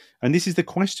question. And this is the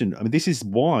question. I mean, this is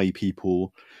why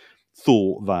people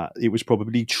thought that it was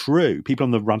probably true. People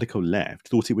on the radical left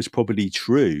thought it was probably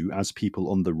true, as people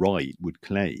on the right would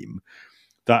claim,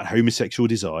 that homosexual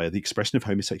desire, the expression of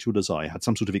homosexual desire, had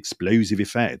some sort of explosive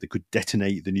effect that could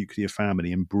detonate the nuclear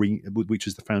family and which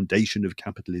was the foundation of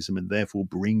capitalism, and therefore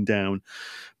bring down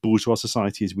bourgeois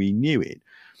society as we knew it.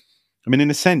 I mean,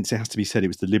 in a sense, it has to be said it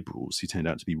was the liberals who turned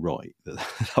out to be right.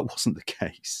 That wasn't the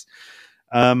case.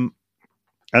 But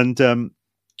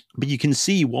you can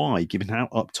see why, given how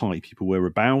uptight people were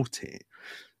about it.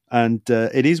 And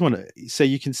it is so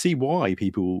you can see why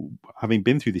people, having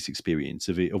been through this experience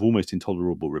of almost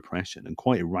intolerable repression and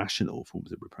quite irrational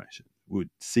forms of repression, would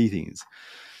see things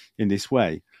in this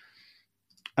way.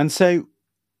 And so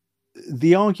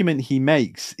the argument he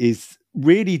makes is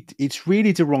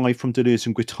really derived from Deleuze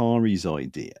and Guattari's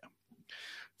idea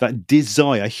that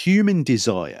desire, human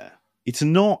desire, it's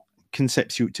not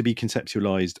to be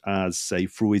conceptualized as, say,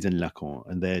 Freud and Lacan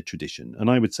and their tradition, and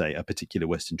I would say a particular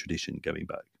Western tradition going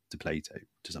back to Plato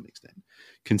to some extent,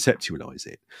 conceptualize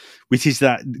it, which is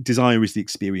that desire is the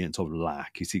experience of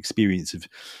lack, it's the experience of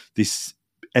this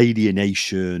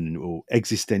alienation or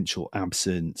existential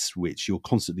absence, which you're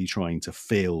constantly trying to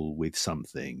fill with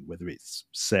something, whether it's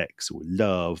sex or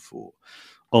love or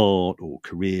art or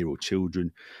career or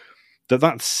children.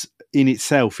 That's in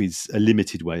itself is a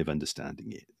limited way of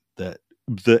understanding it. That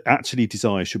actually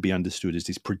desire should be understood as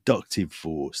this productive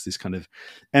force, this kind of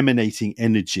emanating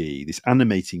energy, this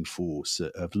animating force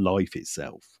of life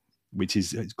itself, which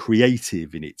is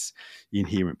creative in its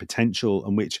inherent potential,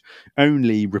 and which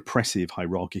only repressive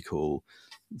hierarchical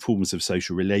forms of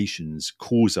social relations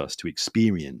cause us to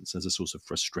experience as a source of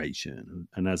frustration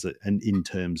and in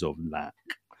terms of lack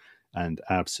and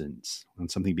absence and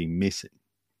something being missing.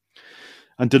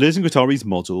 And Deleuze and Guattari's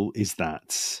model is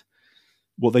that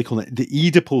what they call it, the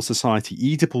Oedipal society,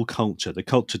 Oedipal culture, the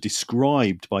culture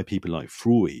described by people like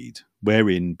Freud,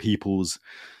 wherein peoples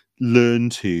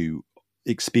learn to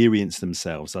experience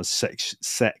themselves as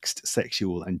sexed,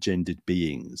 sexual and gendered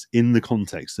beings in the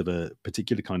context of a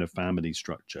particular kind of family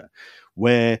structure,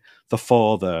 where the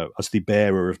father, as the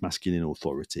bearer of masculine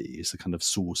authority, is the kind of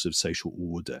source of social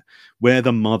order, where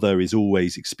the mother is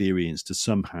always experienced as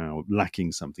somehow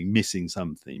lacking something, missing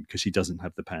something, because she doesn't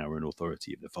have the power and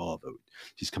authority of the father.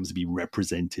 She comes to be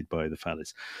represented by the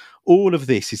phallus. All of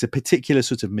this is a particular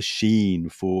sort of machine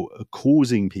for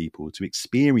causing people to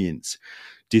experience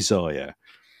desire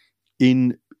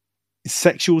in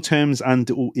sexual terms and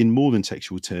in more than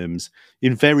sexual terms,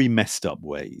 in very messed up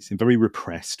ways, in very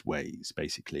repressed ways,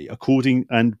 basically.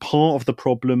 And part of the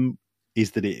problem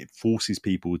is that it forces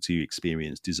people to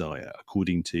experience desire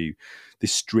according to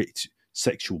this strict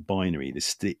sexual binary,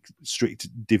 this strict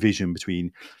division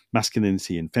between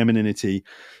masculinity and femininity,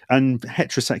 and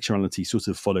heterosexuality sort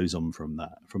of follows on from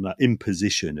that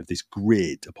imposition of this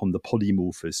grid upon the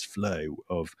polymorphous flow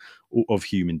of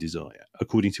human desire,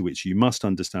 according to which you must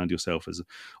understand yourself as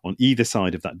on either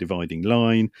side of that dividing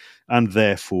line, and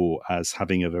therefore as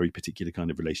having a very particular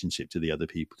kind of relationship to the other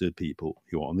people, to the people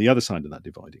who are on the other side of that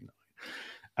dividing line.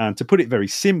 And to put it very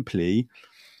simply,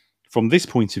 from this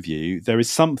point of view, there is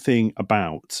something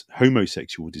about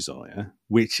homosexual desire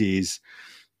which is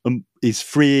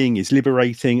freeing, is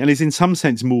liberating, and is in some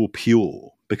sense more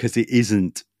pure because it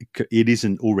isn't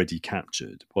already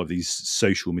captured by these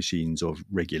social machines of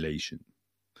regulation.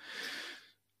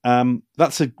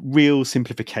 That's a real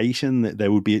simplification. That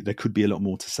there could be a lot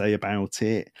more to say about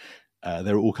it.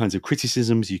 There are all kinds of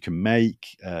criticisms you can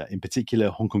make. In particular,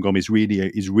 Hong Kong Gom is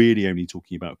really only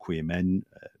talking about queer men.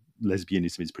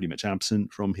 Lesbianism is pretty much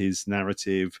absent from his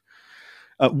narrative.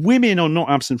 Women are not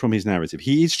absent from his narrative.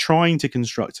 He is trying to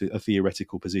construct a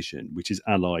theoretical position which is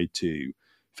allied to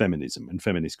feminism and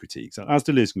feminist critiques, as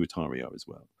Deleuze and Guattari are as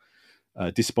well,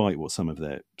 despite what some of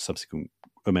their subsequent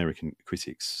American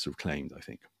critics sort of claimed, I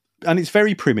think. And it's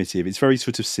very primitive. It's very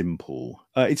sort of simple.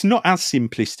 It's not as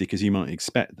simplistic as you might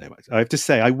expect, though. I have to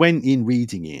say, I went in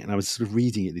reading it, and I was sort of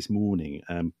reading it this morning,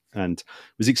 and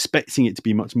was expecting it to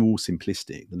be much more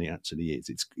simplistic than it actually is.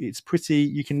 It's pretty.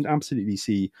 You can absolutely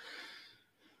see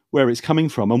where it's coming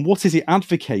from, and what is it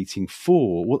advocating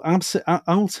for? Well,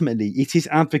 ultimately, it is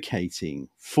advocating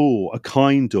for a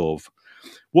kind of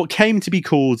what came to be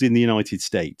called in the United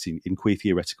States in queer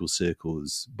theoretical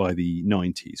circles by the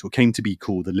 90s, what came to be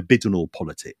called the libidinal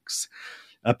politics,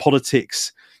 a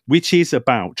politics which is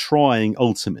about trying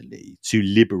ultimately to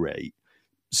liberate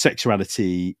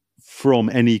sexuality from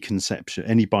any conception,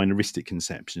 any binaristic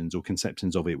conceptions or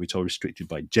conceptions of it which are restricted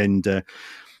by gender,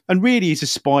 and really is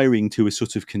aspiring to a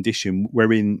sort of condition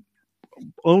wherein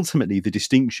ultimately the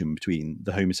distinction between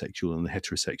the homosexual and the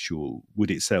heterosexual would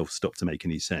itself stop to make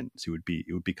any sense. It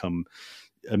would become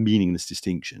a meaningless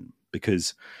distinction,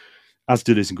 because, as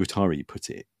Deleuze and Guattari put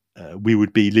it, we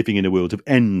would be living in a world of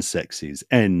n sexes,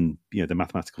 n, the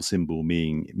mathematical symbol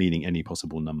meaning any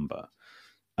possible number,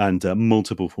 and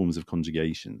multiple forms of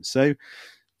conjugation. So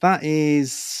that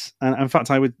is, and in fact,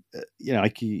 I would, I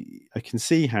can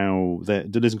see how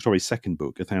Deleuze and Guattari's second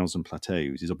book, 1,000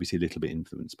 Plateaus, is obviously a little bit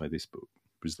influenced by this book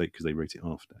because they wrote it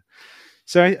after.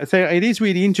 So it is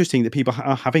really interesting that people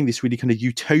are having this really kind of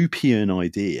utopian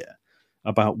idea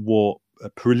about what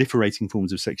proliferating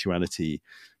forms of sexuality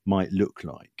might look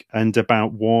like, and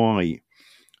about why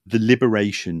the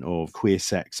liberation of queer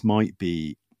sex might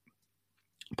be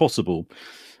possible.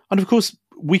 And of course,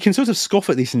 we can sort of scoff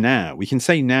at this now. We can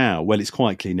say now, well, it's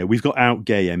quite clear. No, we've got out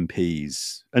gay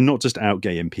MPs, and not just out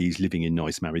gay MPs living in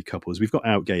nice married couples. We've got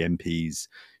out gay MPs,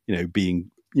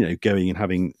 being, going and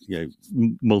having,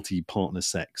 multi-partner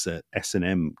sex at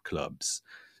S&M clubs.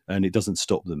 And it doesn't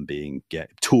stop them being gay.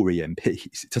 Tory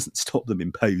MPs. It doesn't stop them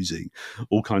imposing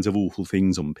all kinds of awful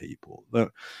things on people.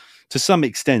 But to some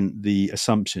extent, the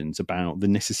assumptions about the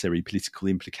necessary political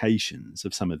implications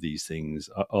of some of these things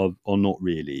are not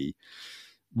really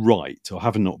right, or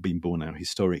have not been borne out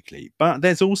historically. But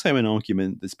there's also an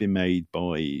argument that's been made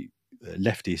by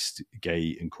leftist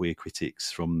gay and queer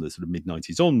critics from the sort of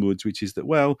mid-90s onwards, which is that,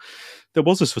 well, there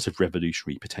was a sort of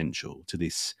revolutionary potential to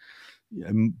this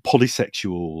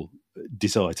polysexual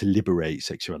desire to liberate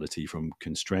sexuality from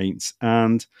constraints,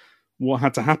 and what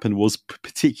had to happen was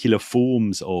particular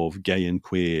forms of gay and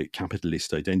queer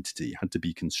capitalist identity had to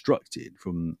be constructed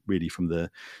from the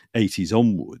 80s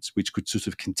onwards, which could sort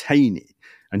of contain it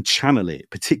and channel it,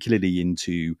 particularly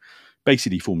into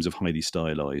basically forms of highly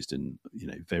stylized and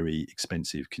very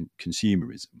expensive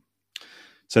consumerism.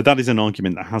 So that is an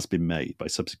argument that has been made by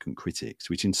subsequent critics,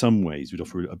 which in some ways would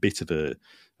offer a bit of a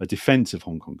defense of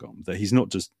Hong Kong Gom.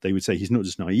 That they would say he's not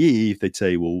just naive. They'd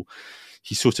say, well,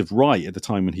 he's sort of right at the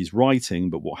time when he's writing,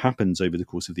 but what happens over the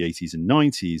course of the 80s and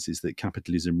 90s is that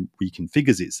capitalism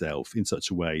reconfigures itself in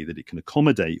such a way that it can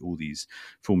accommodate all these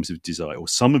forms of desire, or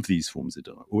some of these forms of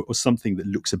desire, or something that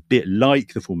looks a bit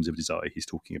like the forms of desire he's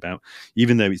talking about,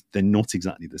 even though they're not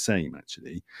exactly the same,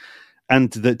 actually. And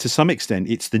that to some extent,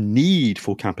 it's the need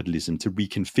for capitalism to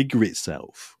reconfigure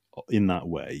itself in that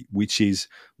way, which is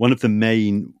one of the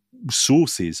main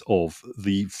sources of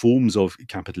the forms of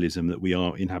capitalism that we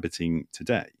are inhabiting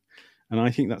today. And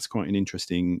I think that's quite an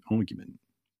interesting argument.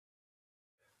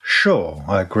 Sure,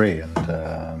 I agree.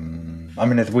 And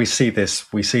we see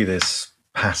this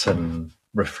pattern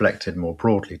reflected more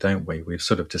broadly, don't we? We've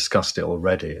sort of discussed it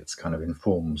already. It's kind of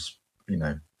informs,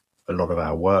 a lot of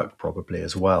our work probably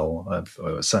as well. It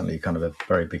was certainly kind of a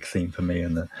very big theme for me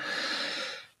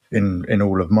in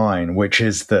all of mine, which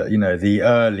is that, you know, the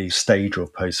early stage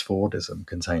of post-Fordism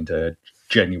contained a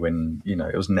genuine, you know,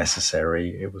 it was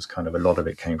necessary. It was kind of, a lot of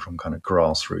it came from kind of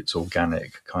grassroots,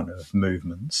 organic kind of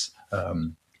movements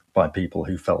by people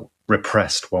who felt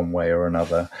repressed one way or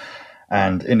another.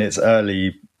 And in its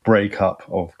early breakup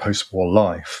of post-war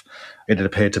life, it had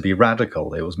appeared to be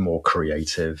radical. It was more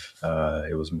creative.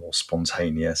 It was more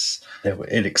spontaneous.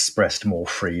 It expressed more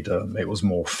freedom. It was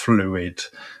more fluid,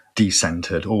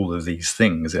 decentered, all of these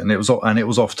things. And it was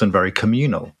often very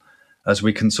communal, as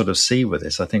we can sort of see with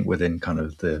this. I think within kind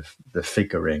of the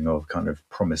figuring of kind of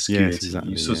promiscuity, yes,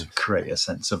 exactly, you sort of create a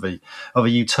sense of a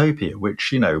utopia,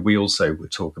 which, you know, we also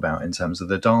would talk about in terms of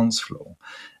the dance floor.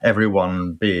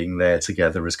 Everyone being there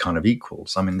together as kind of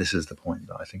equals. I mean, this is the point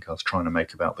that I think I was trying to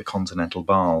make about the continental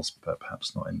bars, but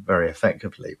perhaps not very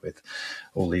effectively, with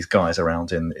all these guys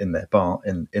around in their bar,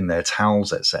 in their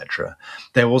towels, etc.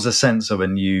 There was a sense of a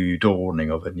new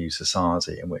dawning of a new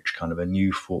society in which kind of a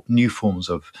new forms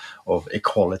of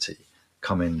equality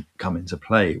come into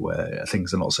play, where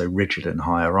things are not so rigid and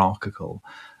hierarchical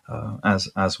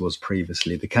as was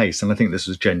previously the case. And I think this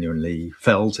was genuinely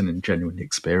felt and genuinely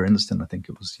experienced, and I think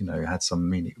it was, you know, had some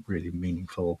really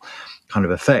meaningful kind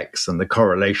of effects. And the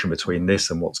correlation between this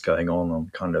and what's going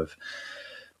on kind of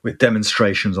with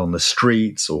demonstrations on the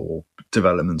streets or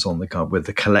developments on with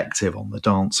the collective on the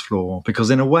dance floor, because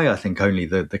in a way I think only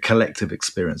the collective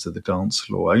experience of the dance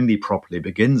floor only properly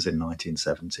begins in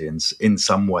 1970, and in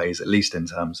some ways, at least in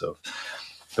terms of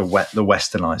the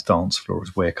westernized dance floor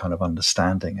as we're kind of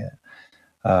understanding it,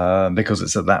 because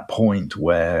it's at that point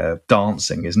where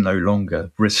dancing is no longer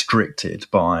restricted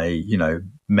by, you know,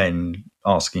 men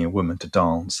asking a woman to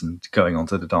dance and going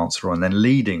onto the dance floor and then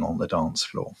leading on the dance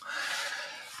floor,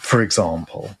 for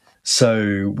example.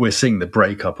 So we're seeing the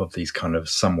breakup of these kind of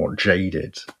somewhat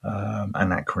jaded,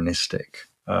 anachronistic,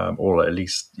 or at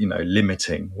least, you know,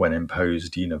 limiting when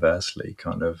imposed universally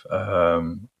kind of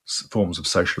forms of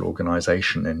social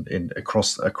organization in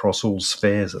across all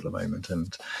spheres at the moment,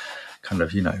 and kind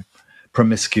of, you know,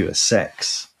 promiscuous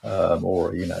sex,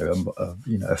 or, you know,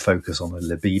 a focus on a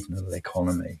libidinal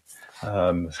economy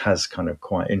has kind of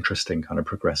quite interesting kind of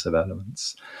progressive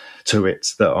elements to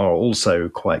it that are also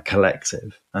quite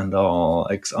collective and are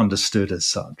understood as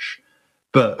such.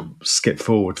 But skip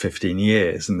forward 15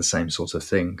 years and the same sort of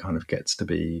thing kind of gets to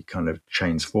be kind of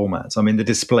changed formats. I mean, the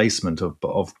displacement of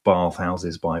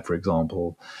bathhouses by, for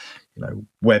example, you know,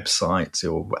 websites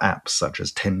or apps such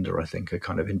as Tinder, I think, are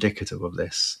kind of indicative of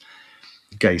this.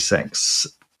 Gay sex,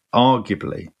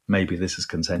 arguably, maybe this is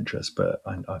contentious, but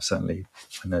I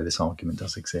know this argument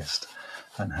does exist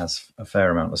and has a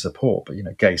fair amount of support. But, you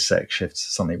know, gay sex shifts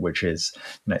to something which is,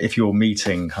 you know, if you're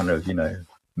meeting kind of, you know,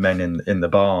 men in the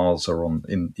bars or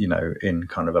in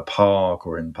kind of a park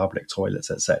or in public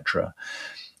toilets, etc.,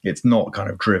 it's not kind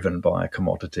of driven by a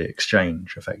commodity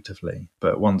exchange effectively.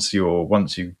 But once you're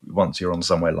on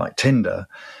somewhere like Tinder,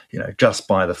 you know, just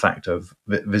by the fact of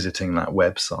visiting that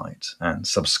website and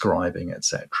subscribing,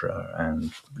 etc.,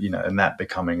 and, you know, and that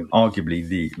becoming arguably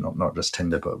the not just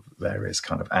Tinder but various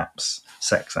kind of apps,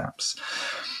 sex apps,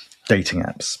 dating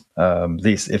apps.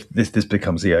 This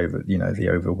becomes the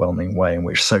overwhelming way in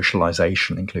which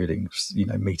socialization, including, you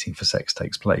know, meeting for sex,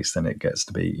 takes place, then it gets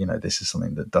to be, you know, this is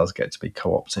something that does get to be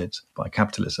co-opted by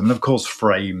capitalism, and of course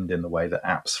framed in the way that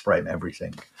apps frame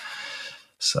everything.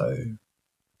 So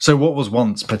what was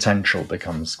once potential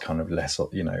becomes kind of less,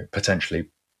 you know, potentially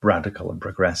radical and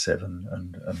progressive,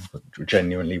 and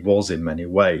genuinely was in many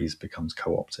ways, becomes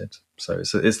co-opted. So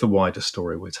it's the wider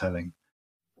story we're telling.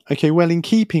 Okay, well, in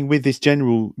keeping with this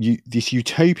this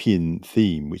utopian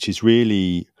theme, which is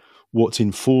really what's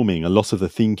informing a lot of the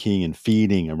thinking and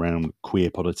feeling around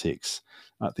queer politics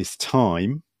at this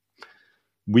time,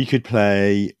 we could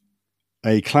play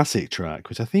a classic track,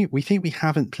 which we think we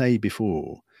haven't played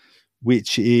before,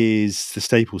 which is the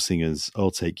Staple Singers' "I'll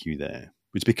Take You There,"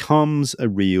 which becomes a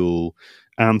real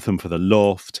anthem for the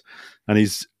Loft, and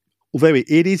is, although it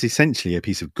is essentially a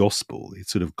piece of gospel,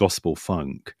 it's sort of gospel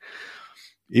funk,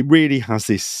 it really has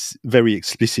this very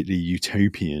explicitly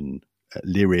utopian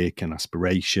lyric and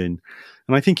aspiration.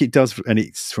 And I think it does, and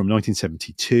it's from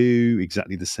 1972,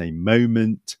 exactly the same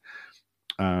moment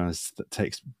as the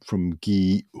text from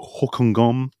Guy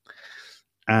Hockengomm.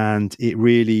 And it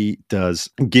really does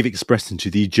give expression to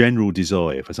the general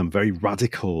desire for some very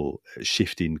radical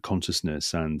shift in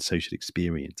consciousness and social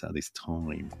experience at this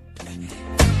time.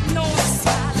 No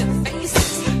silent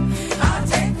faces. I'll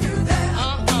take you there.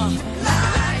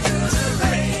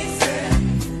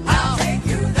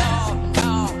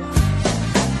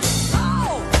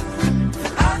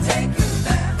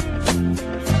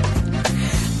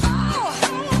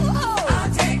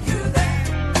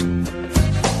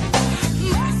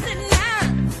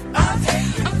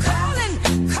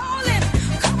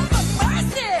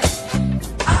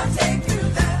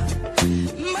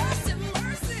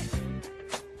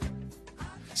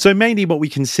 So mainly what we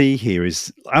can see here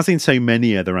is, as in so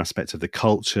many other aspects of the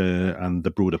culture and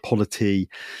the broader polity,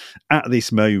 at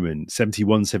this moment,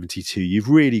 71, 72, you've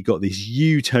really got this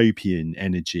utopian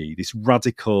energy, this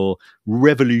radical,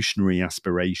 revolutionary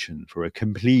aspiration for a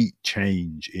complete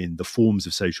change in the forms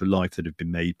of social life that have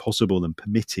been made possible and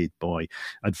permitted by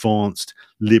advanced,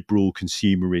 liberal,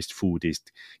 consumerist,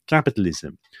 Fordist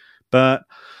capitalism. But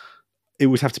it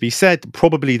would have to be said,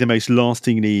 probably the most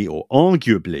lastingly, or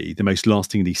arguably the most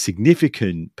lastingly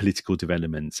significant political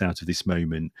developments out of this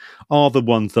moment are the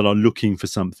ones that are looking for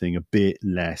something a bit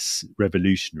less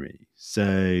revolutionary.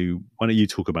 So why don't you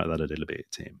talk about that a little bit,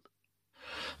 Tim?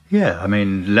 Yeah, I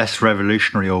mean, less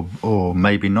revolutionary or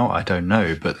maybe not, I don't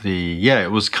know. But it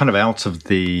was kind of out of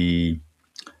the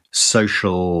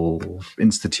social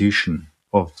institution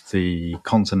of the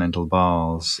continental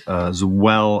bars, as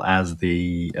well as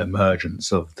the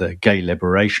emergence of the Gay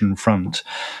Liberation Front,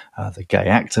 the Gay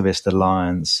Activist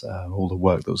Alliance, all the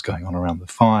work that was going on around the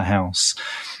Firehouse,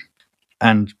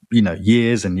 and,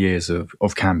 years and years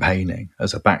of campaigning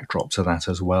as a backdrop to that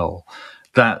as well,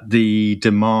 that the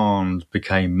demand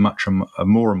became much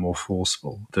more and more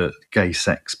forceful that gay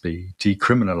sex be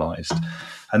decriminalised.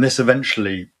 And this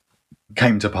eventually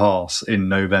came to pass in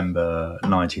November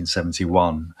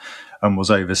 1971 and was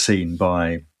overseen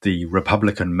by the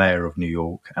Republican mayor of New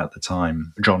York at the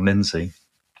time, John Lindsay,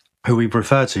 who we've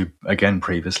referred to again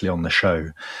previously on the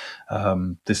show.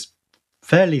 This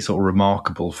fairly sort of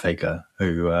remarkable figure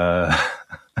who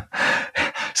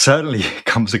certainly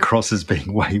comes across as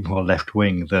being way more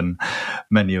left-wing than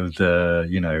many of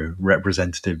the,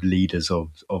 representative leaders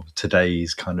of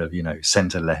today's kind of,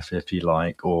 centre-left, if you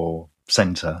like, or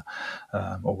centre,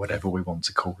 or whatever we want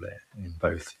to call it, in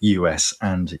both US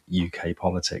and UK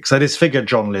politics. So this figure,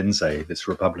 John Lindsay, this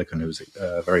Republican who was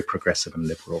very progressive and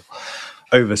liberal,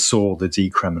 oversaw the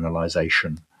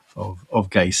decriminalisation of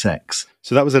gay sex.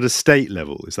 So that was at a state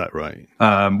level, is that right?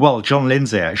 Well, John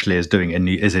Lindsay actually is in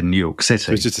New York City.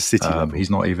 So it's just a city level. He's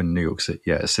not even New York City.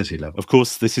 Yeah, a city level. Of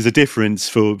course, this is a difference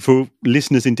for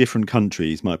listeners in different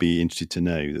countries might be interested to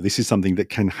know that this is something that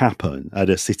can happen at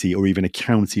a city or even a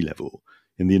county level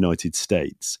in the United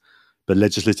States. But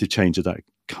legislative change of that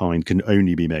kind can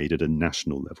only be made at a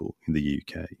national level in the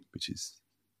UK, which is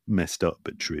messed up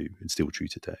but true, and still true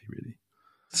today, really.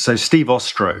 So Steve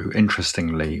Ostrow,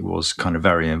 interestingly, was kind of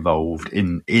very involved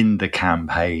in the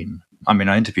campaign. I mean,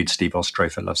 I interviewed Steve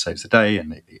Ostrow for Love Saves the Day,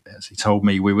 and as he told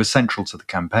me, we were central to the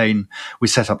campaign. We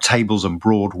set up tables on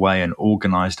Broadway and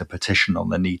organised a petition on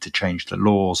the need to change the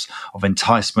laws of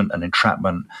enticement and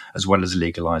entrapment, as well as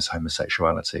legalise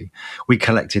homosexuality. We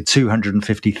collected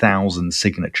 250,000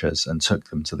 signatures and took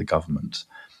them to the government.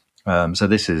 So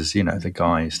this is, the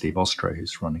guy, Steve Ostrow,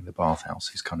 who's running the Bathhouse,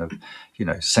 who's kind of,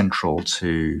 central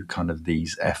to kind of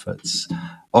these efforts.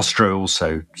 Ostrow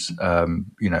also,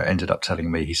 ended up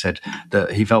telling me, he said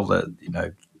that he felt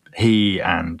that, he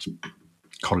and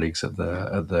colleagues at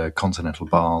the Continental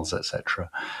Bars,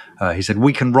 etc., he said,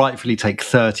 we can rightfully take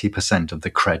 30% of the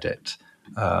credit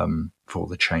for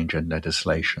the change in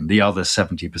legislation. The other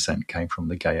 70% came from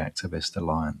the Gay Activist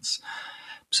Alliance.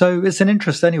 So it's an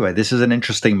interest anyway. This is an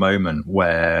interesting moment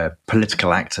where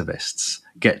political activists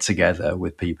get together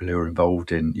with people who are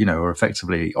involved in, are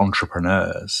effectively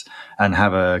entrepreneurs, and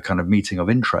have a kind of meeting of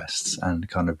interests and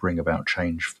kind of bring about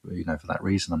change, for that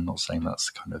reason. I'm not saying that's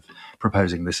kind of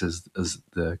proposing this as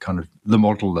the kind of the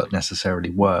model that necessarily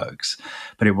works,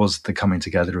 but it was the coming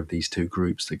together of these two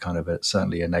groups that kind of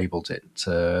certainly enabled it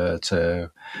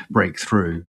to break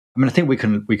through. I mean, I think we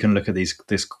can look at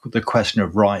the question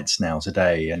of rights now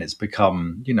today, and it's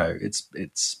become, it's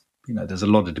there's a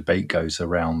lot of debate goes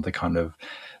around the kind of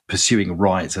pursuing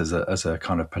rights as a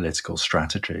kind of political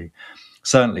strategy.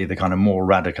 Certainly, the kind of more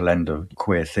radical end of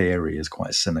queer theory is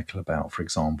quite cynical about, for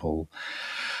example,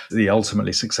 the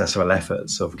ultimately successful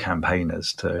efforts of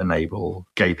campaigners to enable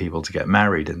gay people to get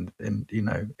married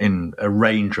in a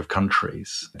range of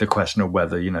countries. The question of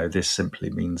whether, this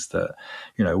simply means that,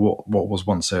 what was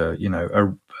once a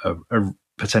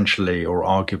potentially or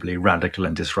arguably radical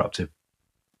and disruptive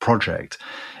project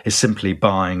is simply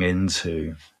buying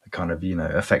into kind of,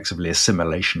 effectively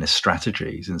assimilationist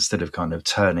strategies instead of kind of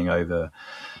turning over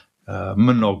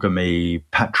monogamy,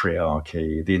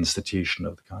 patriarchy, the institution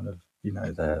of the kind of,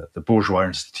 the bourgeois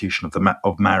institution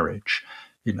of marriage,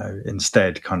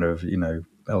 instead kind of, the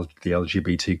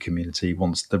LGBT community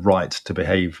wants the right to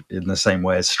behave in the same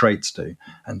way as straights do,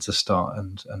 and to start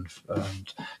and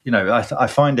I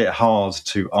find it hard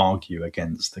to argue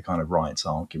against the kind of rights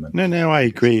argument. No, I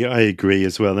agree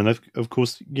as well. And of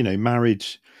course,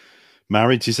 marriage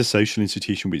is a social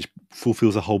institution which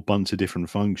fulfills a whole bunch of different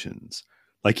functions.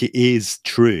 Like, it is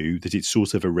true that it's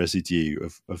sort of a residue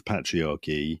of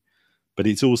patriarchy, but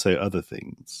it's also other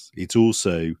things. It's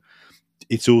also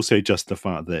just the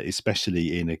fact that,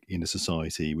 especially in a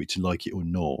society which, like it or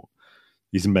not,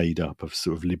 is made up of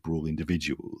sort of liberal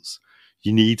individuals,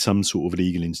 you need some sort of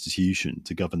legal institution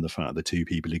to govern the fact that two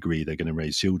people agree they're going to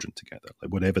raise children together,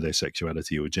 like whatever their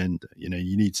sexuality or gender. You know,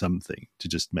 you need something to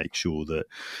just make sure that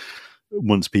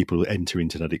once people enter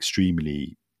into that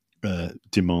extremely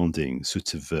demanding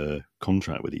sort of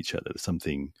contract with each other,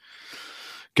 something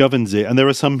governs it. And there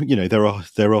are some, you know, there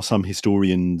are some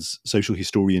historians, social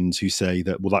historians, who say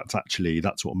that, well,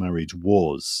 that's what marriage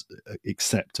was,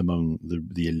 except among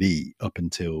the elite up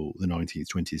until the 19th,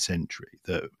 20th century.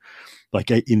 That,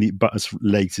 like, but as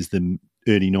late as the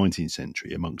early 19th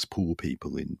century, amongst poor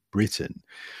people in Britain,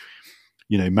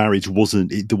 you know, marriage there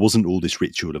wasn't all this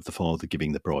ritual of the father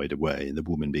giving the bride away and the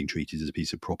woman being treated as a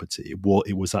piece of property.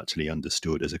 It was actually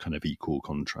understood as a kind of equal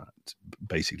contract,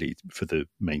 basically, for the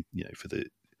main, you know, for the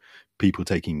people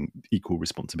taking equal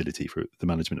responsibility for the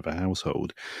management of a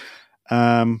household.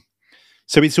 So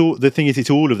it's all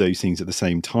of those things at the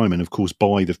same time. And of course,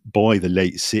 by the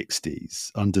late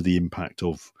 60s, under the impact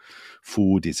of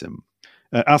Fordism,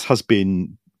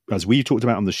 as we talked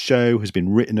about on the show, has been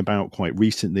written about quite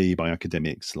recently by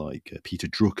academics like Peter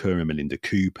Drucker and Melinda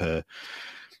Cooper.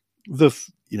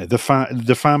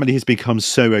 The family has become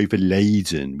so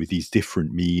overladen with these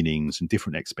different meanings and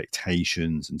different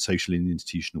expectations and social and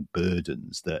institutional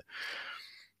burdens that,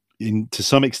 to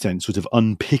some extent, sort of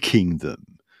unpicking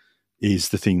them is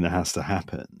the thing that has to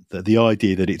happen. That the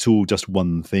idea that it's all just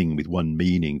one thing with one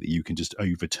meaning that you can just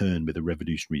overturn with a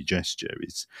revolutionary gesture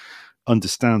is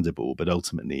understandable, but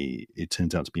ultimately it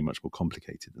turns out to be much more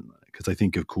complicated than that. Because I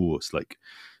think, of course,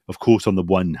 on the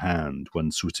one hand, one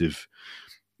sort of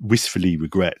wistfully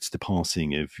regrets the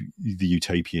passing of the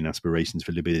utopian aspirations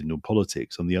for libidinal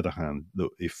politics. On the other hand,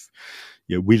 look, if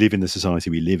we live in the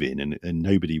society we live in, and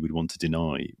nobody would want to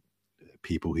deny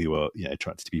people who are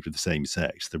attracted to people of the same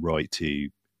sex the right to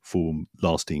form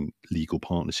lasting legal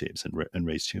partnerships and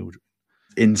raise children.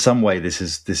 In some way, this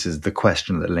is the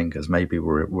question that lingers. Maybe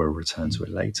we'll return to it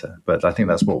later, but I think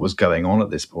that's what was going on at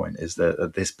this point. Is that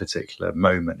at this particular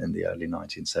moment in the early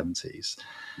 1970s,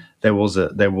 there was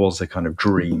a kind of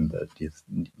dream that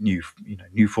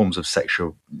new forms of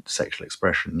sexual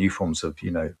expression, new forms of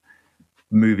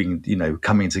moving,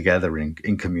 coming together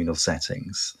in communal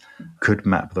settings, could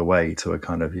map the way to a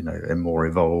kind of a more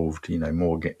evolved,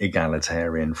 more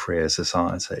egalitarian, freer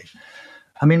society.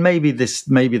 I mean, maybe this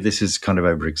is kind of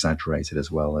over exaggerated as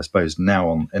well. I suppose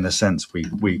now, in a sense,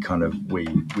 we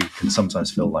can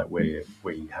sometimes feel like we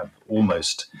have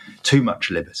almost too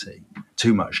much liberty,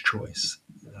 too much choice.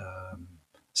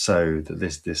 So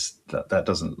that that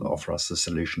doesn't offer us a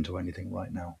solution to anything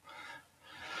right now,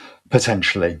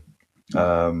 potentially.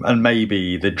 And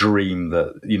maybe the dream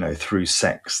that through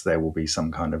sex there will be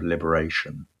some kind of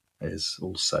liberation is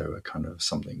also a kind of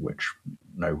something which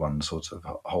no one sort of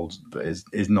holds, but is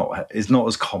not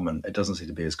as common. It doesn't seem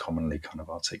to be as commonly kind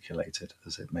of articulated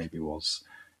as it maybe was,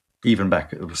 even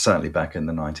certainly back in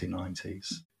the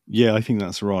 1990s. Yeah, I think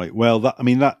that's right. Well, that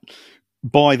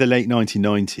by the late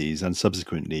 1990s and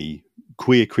subsequently,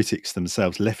 queer critics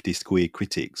themselves, leftist queer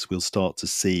critics, will start to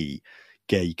see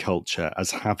gay culture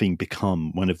as having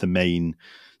become one of the main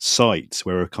sites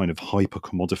where a kind of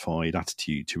hyper-commodified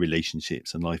attitude to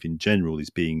relationships and life in general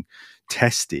is being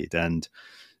tested and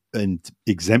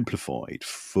exemplified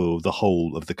for the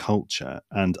whole of the culture.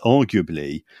 And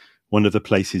arguably, one of the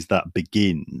places that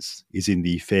begins is in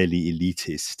the fairly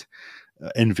elitist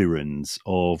environs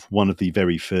of one of the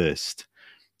very first,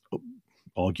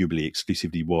 arguably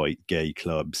exclusively white gay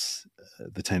clubs,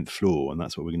 the 10th Floor. And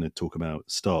that's what we're going to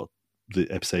start the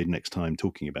episode next time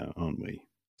talking about, aren't we?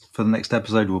 For the next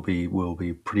episode, we'll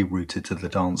be pretty rooted to the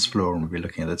dance floor, and we'll be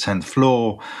looking at the 10th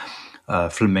Floor,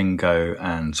 Flamingo,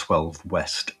 and 12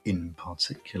 West in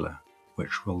particular,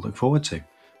 which we'll look forward to.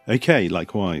 Okay,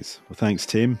 likewise. Well, thanks,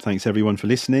 Tim. Thanks everyone for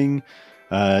listening.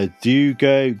 Do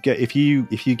go get if you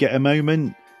get a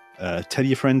moment, tell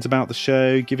your friends about the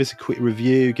show. Give us a quick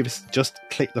review. Just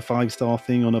click the 5-star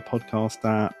thing on a podcast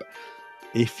app.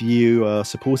 If you are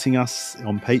supporting us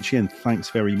on Patreon, thanks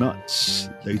very much.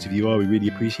 Those of you are, we really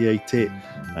appreciate it.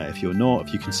 If you're not,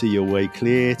 if you can see your way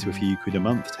clear to a few quid a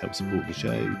month to help support the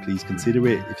show, please consider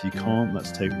it. If you can't,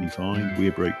 that's totally fine.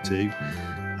 We're broke too.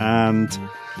 And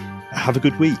have a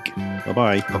good week.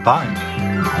 Bye-bye. Bye-bye.